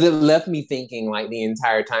because it left me thinking like the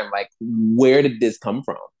entire time, like, where did this come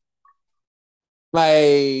from?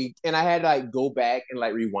 Like, and I had to like go back and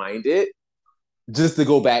like rewind it just to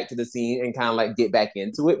go back to the scene and kind of like get back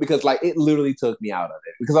into it because like it literally took me out of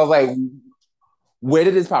it because I was like, where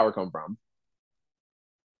did this power come from?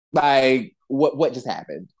 Like, what just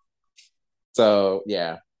happened? So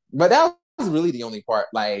yeah, but that was really the only part.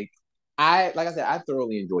 Like I said, I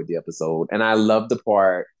thoroughly enjoyed the episode, and I love the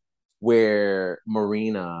part where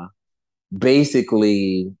Marina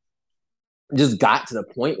basically just got to the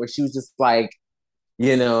point where she was just like,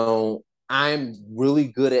 I'm really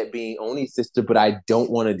good at being Oni's sister, but I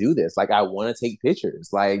don't want to do this. Like, I want to take pictures.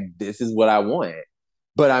 Like, this is what I want.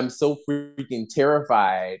 But I'm so freaking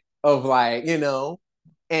terrified of like,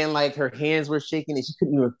 and like her hands were shaking and she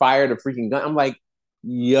couldn't even fire the freaking gun. I'm like,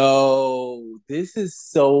 yo, this is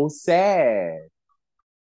so sad.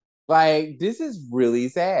 Like, this is really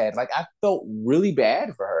sad. Like, I felt really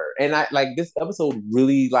bad for her. And I like this episode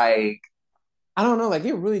really like, I don't know, like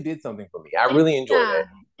it really did something for me. I really enjoyed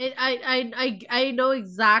Yeah, it. I know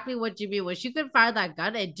exactly what you mean. When she could fire that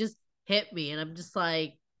gun, it just hit me, and I'm just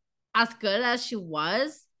like, as good as she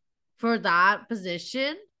was for that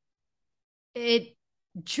position, it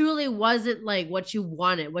truly wasn't like what you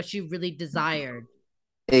wanted, what you really desired.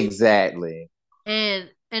 Exactly. And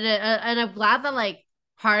I'm glad that like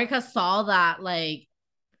Haruka saw that like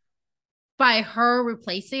by her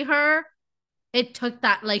replacing her, it took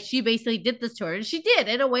that like she basically did this to her, and she did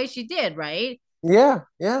in a way. She did right. Yeah,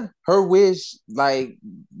 yeah. Her wish like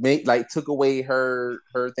took away her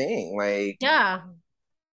thing. Like, Yeah,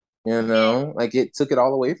 like it took it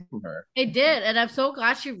all away from her. it did, and I'm so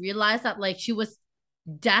glad she realized that like she was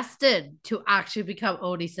destined to actually become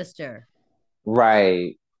Oni's sister.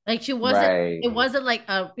 Right. Like she wasn't. Right. It wasn't like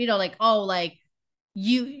like oh like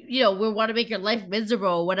we want to make your life miserable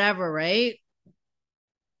or whatever, right?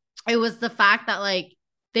 It was the fact that like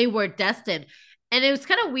they were destined, and it was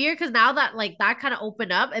kind of weird because now that like that kind of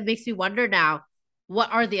opened up, it makes me wonder now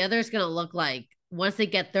what are the others gonna look like once they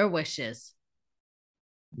get their wishes.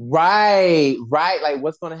 Right, right. Like,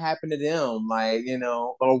 what's going to happen to them? Like,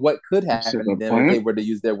 or what could That's a happen to good them if they point. were to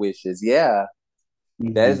use their wishes? Yeah,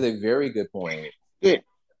 that is Mm-hmm. a very good point.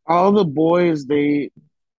 All the boys, they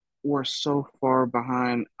were so far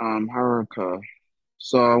behind Haruka.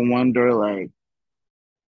 So I wonder like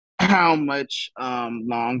how much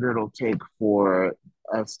longer it'll take for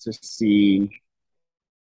us to see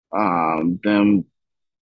them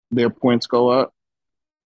their points go up.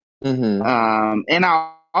 Mm-hmm. And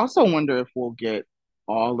I also wonder if we'll get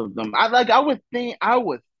all of them. I would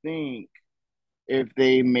think if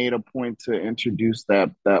they made a point to introduce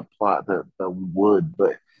that plot that we would,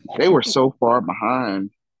 but they were so far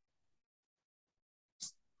behind.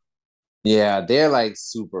 Yeah, they're like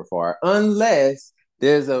super far. Unless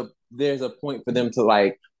there's a point for them to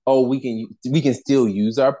like, oh, we can still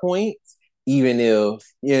use our points, even if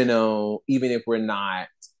even if we're not,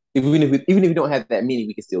 even if we don't have that many,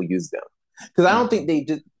 we can still use them. Because I don't think they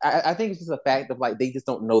just. I think it's just a fact of like they just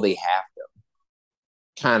don't know they have them,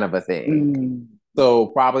 kind of a thing. Mm. So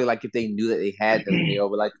probably like if they knew that they had them, they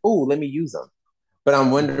were like, oh, let me use them. But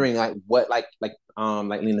I'm wondering like what like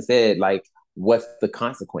Lena said, like what's the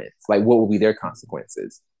consequence? Like what will be their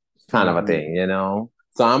consequences? Kind of a Mhm. thing, you know?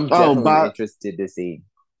 So I'm Oh, definitely interested to see.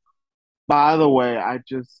 by the way, I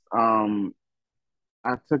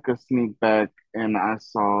took a sneak back and I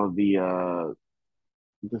saw the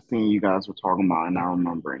scene you guys were talking about, and I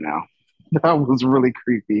remember it now. That was really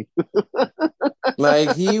creepy.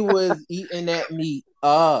 Like he was eating that meat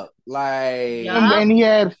up. Like Yup. And he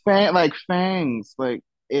had fangs, like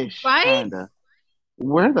ish, Right? kinda.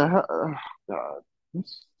 Where the hell? Oh, God,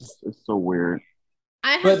 it's so weird.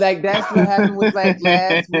 I but have like that's what happened with like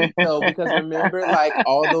last week though, because remember like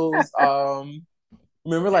all those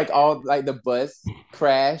remember like all like the bus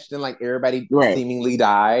crashed and like everybody Right. seemingly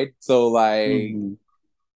died. So like Hmm.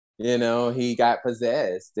 he got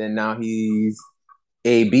possessed and now he's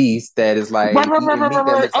a beast that is Right, like right, right, eating right, meat right,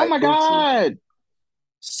 that right. looks Oh like my coochie. God.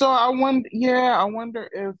 So I wonder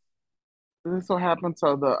if this will happen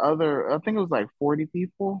to the other. I think it was like 40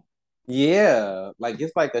 people. Yeah, like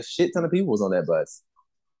it's like a shit ton of people was on that bus.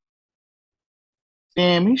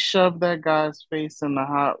 Damn, he shoved that guy's face in the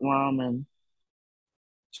hot ramen.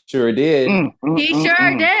 Sure did. Mm, mm, he mm, sure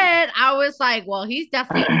mm. did. I was like, well, he's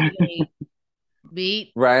definitely eating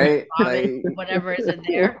meat, Right? ramen, Like, whatever is in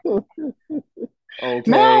there. Now I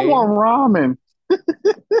okay. want ramen.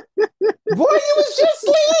 Boy, you was just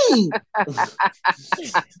asleep.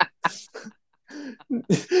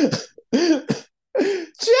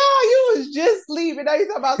 Child, you was just sleeping. Now you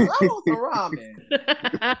talking about I want some ramen.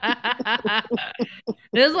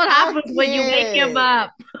 This is what I happens when you wake him can't.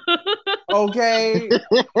 up. Okay.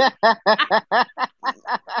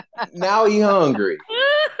 Now he hungry.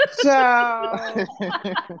 Child.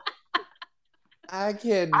 I Oh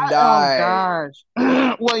cannot.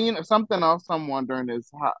 gosh. Well, something else I'm wondering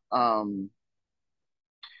is how,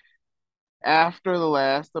 after the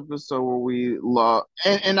last episode where we lost,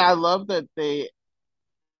 and I love that it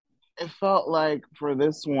felt like for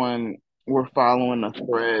this one we're following a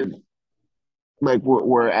thread, like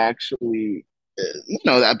we're actually,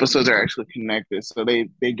 the episodes are actually connected. So they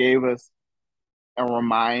gave us a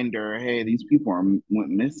reminder, hey, these people went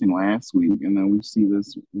missing last week, and then we see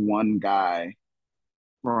this one guy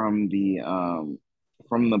from the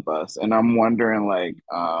bus, and I'm wondering like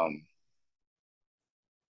how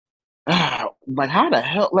the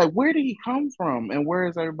hell, like where did he come from, and where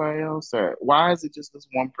is everybody else at? Why is it just this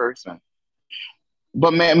one person?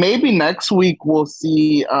 But maybe next week we'll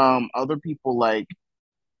see other people like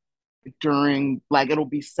during, like it'll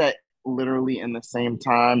be set literally in the same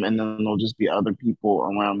time, and then there'll just be other people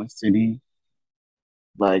around the city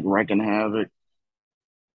like wrecking havoc.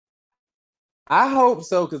 I hope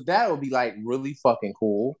so, because that would be like really fucking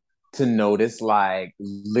cool to notice, like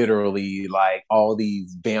literally, like all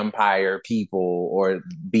these vampire people or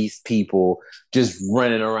beast people just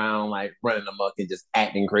running around, like running amok and just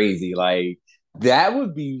acting crazy. Like that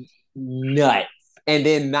would be nuts. And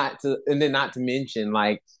then not to mention,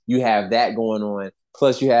 like you have that going on.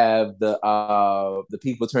 Plus, you have the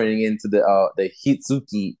people turning into the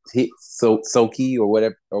Soki or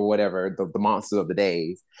whatever the monsters of the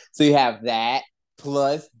days. So you have that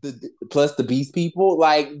plus the beast people.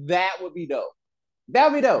 Like that would be dope. That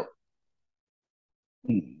would be dope.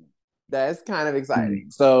 That's kind of exciting.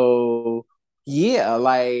 So yeah,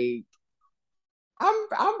 like I'm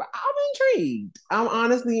intrigued. I'm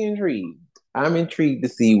honestly intrigued. I'm intrigued to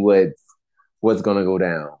see what's gonna go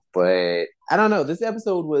down. But I don't know. This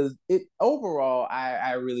episode was it overall.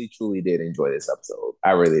 I really truly did enjoy this episode.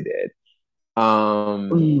 I really did.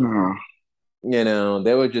 Um, Yeah.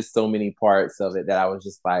 there were just so many parts of it that I was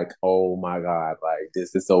just like, oh my God, like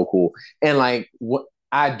this is so cool. And like what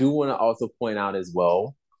I do want to also point out as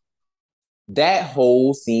well, that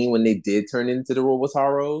whole scene when they did turn into the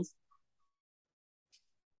Robotaros,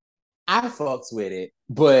 I fucks with it.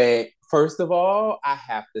 But first of all, I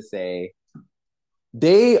have to say,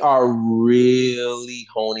 they are really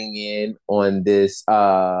honing in on this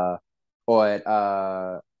on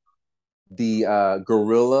the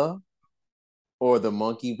gorilla or the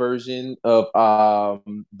monkey version of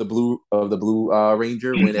the blue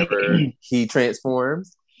ranger whenever he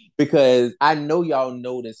transforms, because I know y'all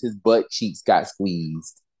noticed his butt cheeks got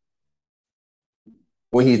squeezed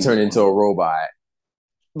when he turned into a robot.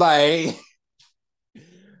 Like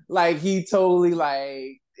Like he totally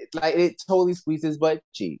like it totally squeezed his butt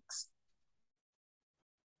cheeks.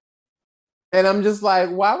 And I'm just like,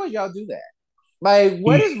 why would y'all do that? Like,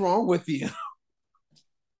 what is wrong with you?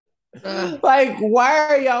 Like, why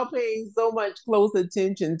are y'all paying so much close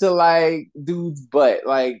attention to like dude's butt?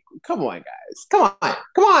 Like, come on, guys. Come on.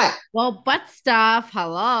 Come on. Well, butt stuff.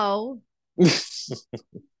 Hello.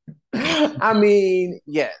 I mean,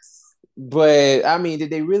 yes. But I mean, did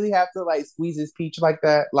they really have to like squeeze his peach like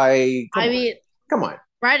that? Like, I mean, come on.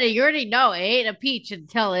 Brenda, you already know it ain't a peach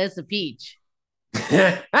until it's a peach.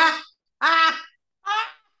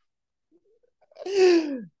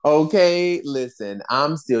 Okay, listen,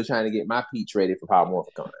 I'm still trying to get my peach ready for Pop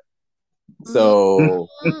Morphicon. So,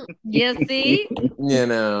 you see? you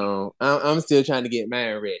know, I'm still trying to get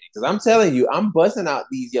mine ready because I'm telling you, I'm busting out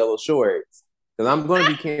these yellow shorts because I'm going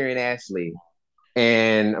to be carrying Ashley.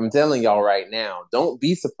 And I'm telling y'all right now, don't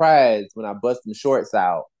be surprised when I bust them shorts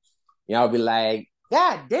out. Y'all be like,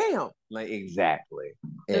 God damn. Like, exactly.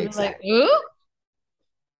 Exactly. Like, ooh?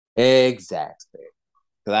 Exactly.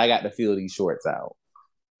 Because I got to feel these shorts out.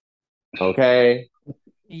 Okay?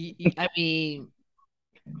 I mean,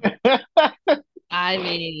 I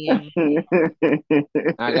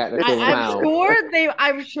got to feel them out.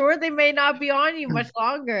 I'm sure they may not be on you much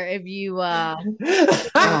longer if you Oh,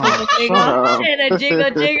 and a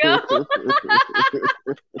jiggle.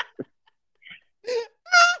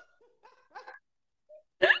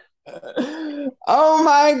 Oh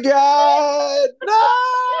my God. No.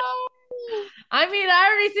 I mean, I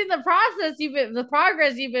already seen the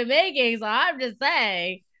progress you've been making, so I'm just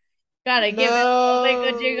saying. Gotta give it a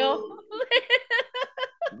wiggle jiggle.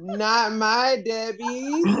 Not my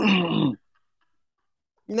Debbie's.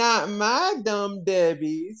 Not my dumb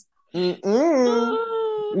Debbie's.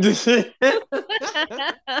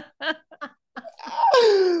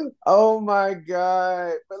 Oh my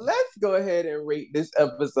God. But let's go ahead and rate this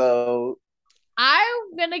episode.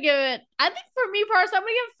 I'm gonna give it, I think for me personally, I'm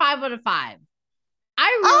gonna give it 5 out of 5.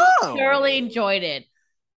 I really thoroughly enjoyed it.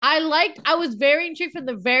 I was very intrigued from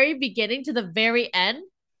the very beginning to the very end.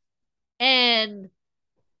 And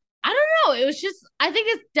I don't know, it was just, I think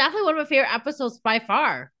it's definitely one of my favorite episodes by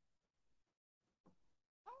far.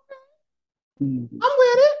 I'm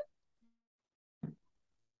with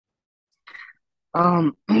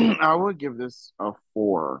it. I would give this a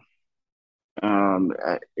 4.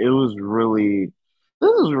 It was really, this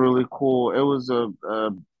was really cool. It was a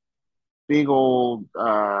big old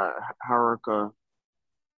Haruka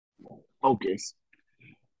focus.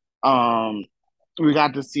 We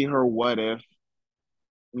got to see her what if,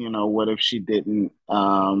 what if she didn't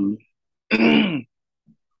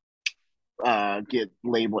get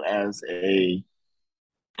labeled as a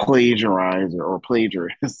plagiarizer or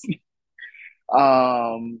plagiarist.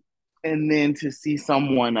 And then to see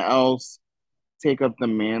someone else take up the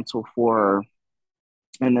mantle for her,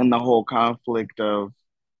 and then the whole conflict of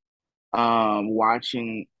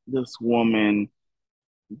watching this woman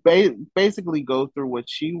basically go through what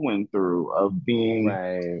she went through of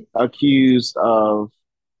being accused of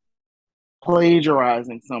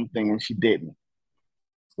plagiarizing something and she didn't.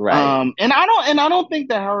 Right. And I don't think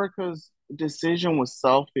that Haruka's decision was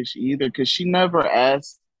selfish either, because she never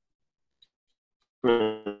asked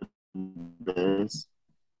for this.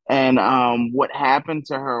 And what happened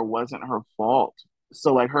to her wasn't her fault.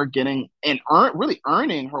 So like her getting and really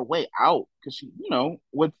earning her way out, because she,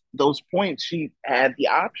 with those points she had the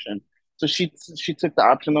option. So she took the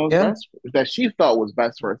option that was best, that she felt was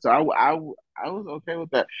best for her. So I was okay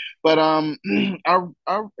with that. But it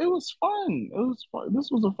was fun. It was fun. This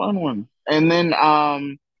was a fun one. And then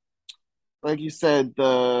like you said,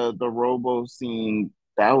 the robo scene,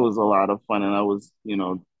 that was a lot of fun, and I was, it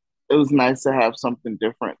was nice to have something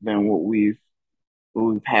different than what we've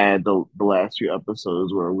had the last few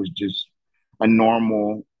episodes, where it was just a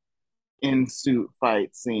normal in suit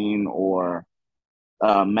fight scene or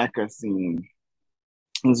mecha scene.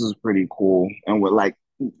 This was pretty cool, and with like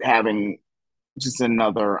having just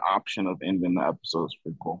another option of ending the episode is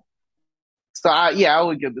pretty cool. So I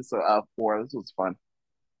would give this a 4. This was fun.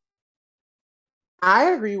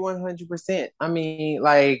 I agree 100%. I mean,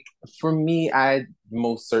 like for me, I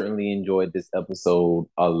most certainly enjoyed this episode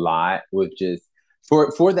a lot, with just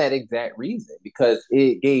for that exact reason, because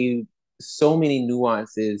it gave so many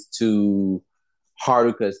nuances to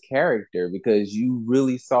Haruka's character, because you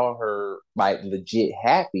really saw her like legit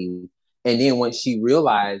happy. And then when she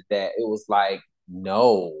realized that, it was like,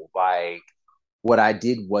 no, like what I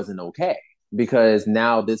did wasn't okay, because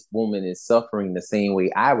now this woman is suffering the same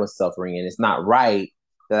way I was suffering, and it's not right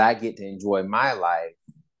that I get to enjoy my life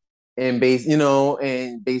and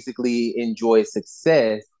and basically enjoy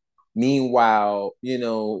success Meanwhile,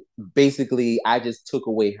 basically I just took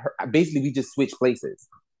away her. Basically, we just switched places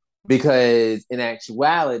because in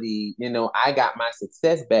actuality, I got my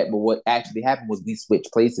success back, but what actually happened was we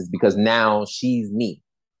switched places because now she's me.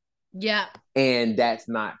 Yeah. And that's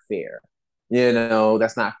not fair.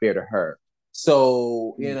 That's not fair to her.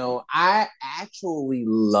 So, I actually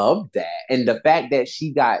love that. And the fact that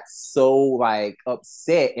she got so like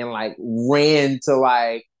upset and like ran to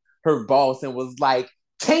like her boss and was like,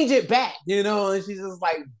 change it back, and she's just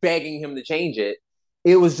like begging him to change it.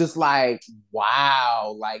 It was just like,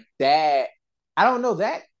 wow, like that. I don't know,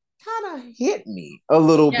 that kind of hit me a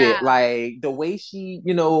little bit. Like the way she,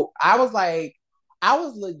 I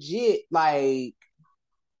was legit like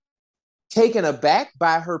taken aback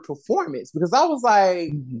by her performance because I was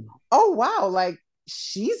like, oh wow, like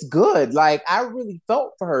she's good. Like I really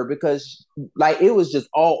felt for her because like it was just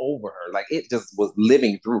all over her. Like it just was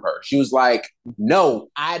living through her. She was like, no,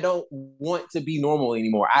 I don't want to be normal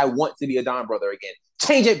anymore. I want to be a Don brother again.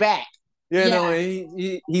 Change it back.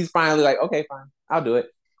 And he's finally like, okay, fine, I'll do it.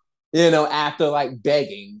 After like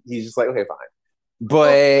begging, he's just like, okay, fine.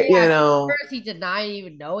 But first he denied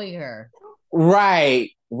even knowing her. Right.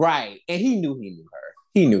 And he knew her.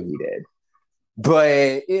 He knew he did.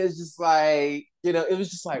 But it was just like, it was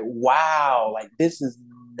just like, wow, like this is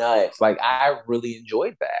nuts. Like I really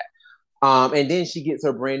enjoyed that. And then she gets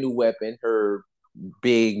her brand new weapon, her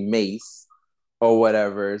big mace or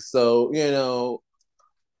whatever. So,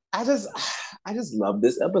 I just love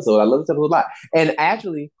this episode. I love this episode a lot. And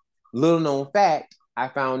actually, little known fact, I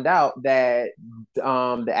found out that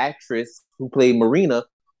the actress who played Marina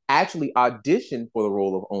actually auditioned for the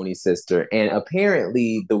role of Oni's sister, and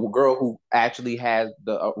apparently the girl who actually has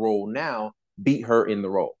the role now beat her in the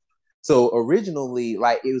role. So originally,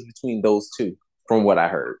 like it was between those two, from what I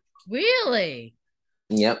heard. Really?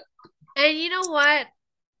 Yep. And you know what?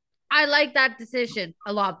 I like that decision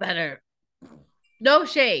a lot better. No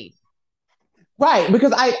shade. Right,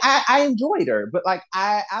 because I enjoyed her, but like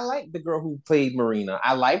I like the girl who played Marina.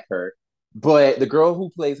 I like her, but the girl who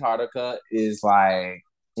plays Haruka is like,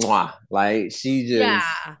 mwah, like she's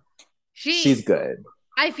good.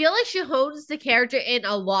 I feel like she holds the character in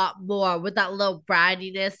a lot more with that little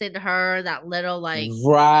brattiness in her, that little like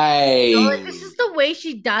right. Like, it's just the way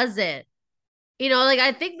she does it. Like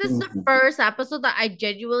I think this is the first episode that I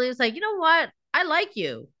genuinely was like, you know what? I like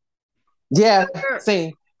you. Yeah,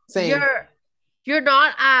 same. You're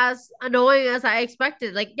not as annoying as I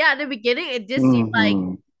expected. Like, yeah, in the beginning, it did seem like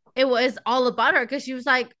it was all about her because she was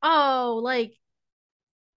like, oh, like,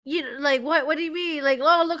 like what do you mean? Like,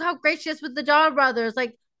 oh, look how great she is with the John brothers.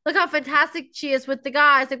 Like, look how fantastic she is with the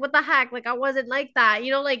guys. Like, what the heck? Like, I wasn't like that.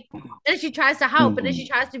 Like, and she tries to help, and then she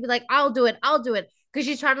tries to be like, I'll do it. Because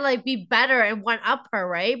she's trying to like be better and one up her,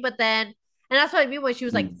 right? But then, and that's what I mean when she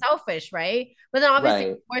was like selfish, right? But then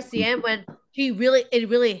obviously towards the end when it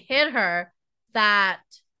really hit her that,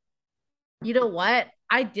 you know what?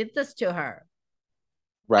 I did this to her.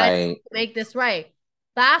 Right. Make this right.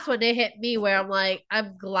 That's when it hit me where I'm like,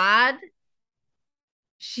 I'm glad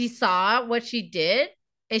she saw what she did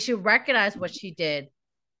and she recognized what she did.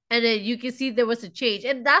 And then you can see there was a change.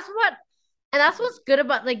 And that's what's good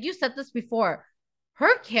about, like you said this before,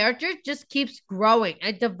 her character just keeps growing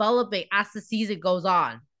and developing as the season goes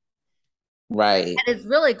on. Right. And it's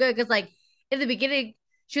really good because like in the beginning,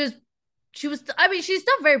 she was I mean, she's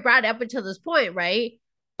still very bratty up until this point, right?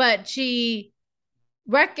 But she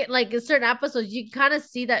like in certain episodes, you kind of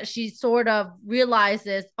see that she sort of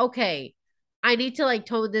realizes, okay, I need to like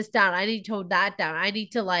tone this down. I need to tone that down. I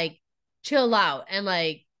need to like chill out and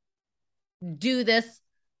like do this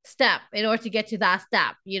step in order to get to that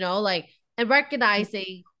step, like and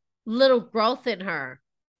recognizing little growth in her.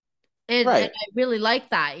 And I really like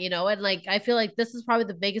that, and like I feel like this is probably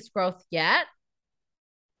the biggest growth yet.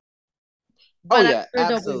 But yeah,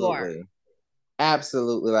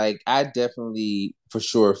 absolutely. Like I definitely for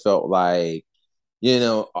sure felt like,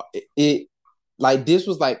 it like this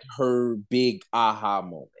was like her big aha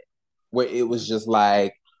moment where it was just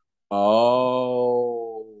like,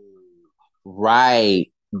 oh,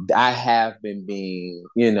 right. I have been being,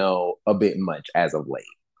 a bit much as of late.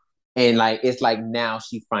 And like it's like now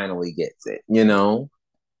she finally gets it,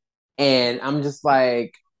 And I'm just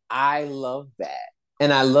like, I love that.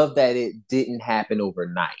 And I love that it didn't happen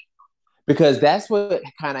overnight because that's what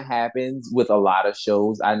kind of happens with a lot of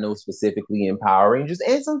shows. I know specifically in Power Rangers,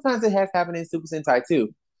 and sometimes it has happened in Super Sentai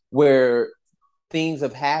too, where things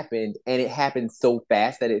have happened and it happens so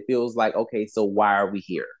fast that it feels like, okay, so why are we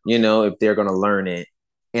here? If they're gonna learn it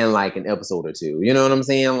in like an episode or two, you know what I'm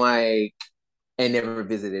saying? Like, and never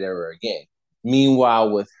visit it ever again.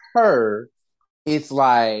 Meanwhile, with her, it's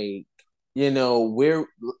like,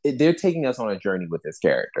 they're taking us on a journey with this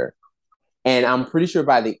character. And I'm pretty sure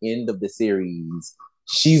by the end of the series,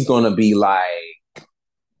 she's gonna be like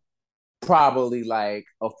probably like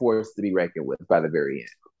a force to be reckoned with by the very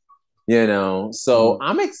end. So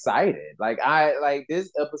I'm excited. Like this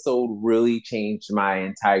episode really changed my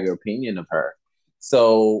entire opinion of her.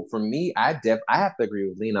 So for me, I have to agree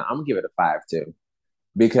with Lena. I'm gonna give it a 5 too,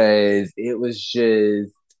 because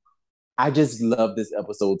I just love this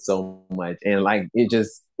episode so much, and like it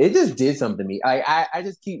just did something to me. I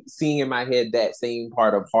just keep seeing in my head that same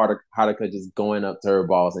part of Haruka just going up to her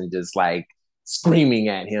boss and just like screaming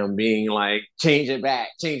at him, being like, change it back,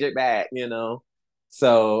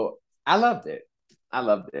 So I loved it.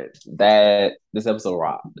 That this episode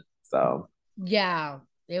rocked. So yeah,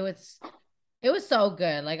 it was so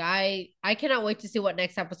good. Like I cannot wait to see what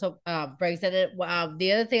next episode brings in it.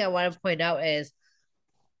 The other thing I want to point out is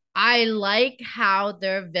I like how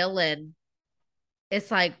their villain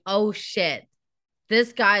is like, oh shit,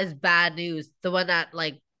 this guy is bad news. The one that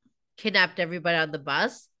like kidnapped everybody on the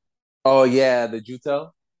bus. Oh yeah, the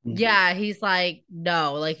Juto. Yeah, he's like,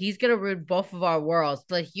 no, like he's gonna ruin both of our worlds,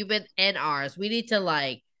 the human and ours. We need to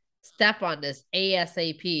like step on this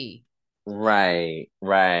ASAP. Right.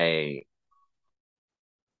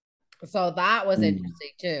 So that was interesting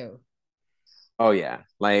too. Oh yeah,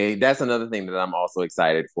 like that's another thing that I'm also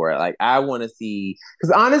excited for. Like I want to see,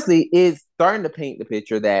 because honestly, it's starting to paint the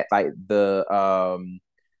picture that like the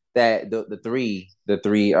three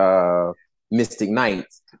Mystic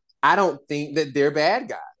Knights. I don't think that they're bad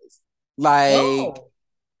guys. Like No.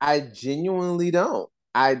 I genuinely don't.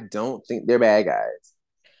 I don't think they're bad guys.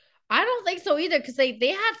 I don't think so either, because they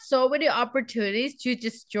had so many opportunities to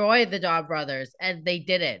destroy the Dawn brothers and they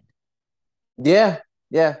didn't. Yeah.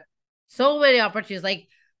 So many opportunities.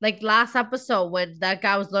 Like last episode when that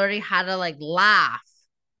guy was learning how to like laugh.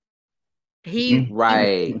 He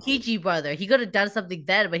Right. Kichi brother. He could have done something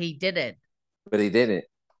then, but he didn't. But he didn't.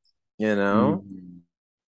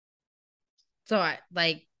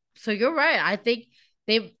 So you're right. I think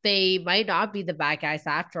they might not be the bad guys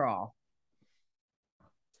after all.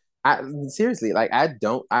 Seriously, like I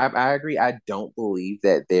agree. I don't believe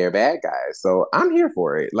that they're bad guys. So I'm here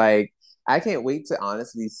for it. Like I can't wait to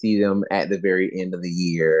honestly see them at the very end of the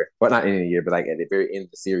year. Well, not end of the year, but like at the very end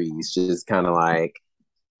of the series, just kind of like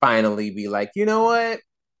finally be like, you know what?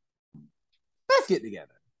 Let's get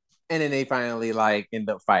together. And then they finally like end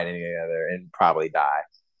up fighting together and probably die.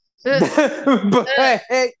 But because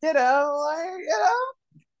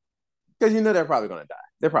they're probably gonna die.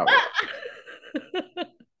 They're probably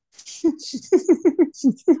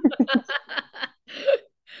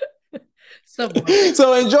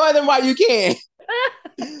so enjoy them while you can,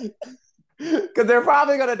 because they're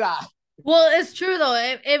probably gonna die. Well, it's true though.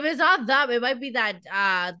 If it's not them, it might be that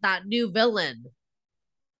new villain,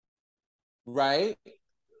 right?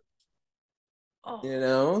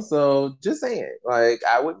 So just saying, like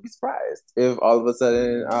I wouldn't be surprised if all of a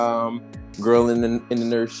sudden, girl in the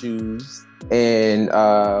nurse shoes and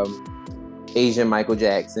Asian Michael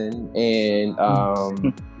Jackson and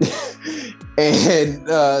and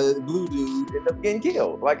blue dude end up getting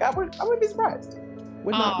killed. Like I wouldn't be surprised.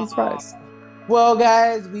 Would not be surprised. Well,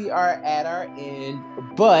 guys, we are at our end,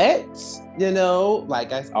 but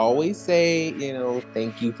like I always say,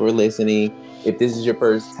 thank you for listening. If this is your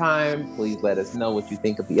first time, please let us know what you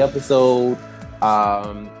think of the episode.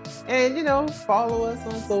 And follow us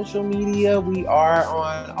on social media. We are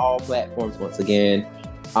on all platforms once again.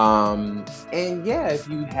 And yeah, if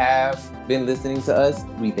you have been listening to us,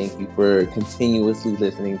 we thank you for continuously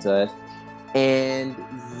listening to us. And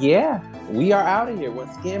yeah, we are out of here.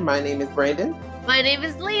 Once again, my name is Brandon. My name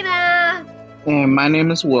is Lena. And my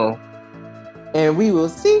name is Will. And we will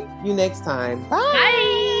see you next time.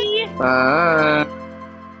 Bye. Bye. Bye.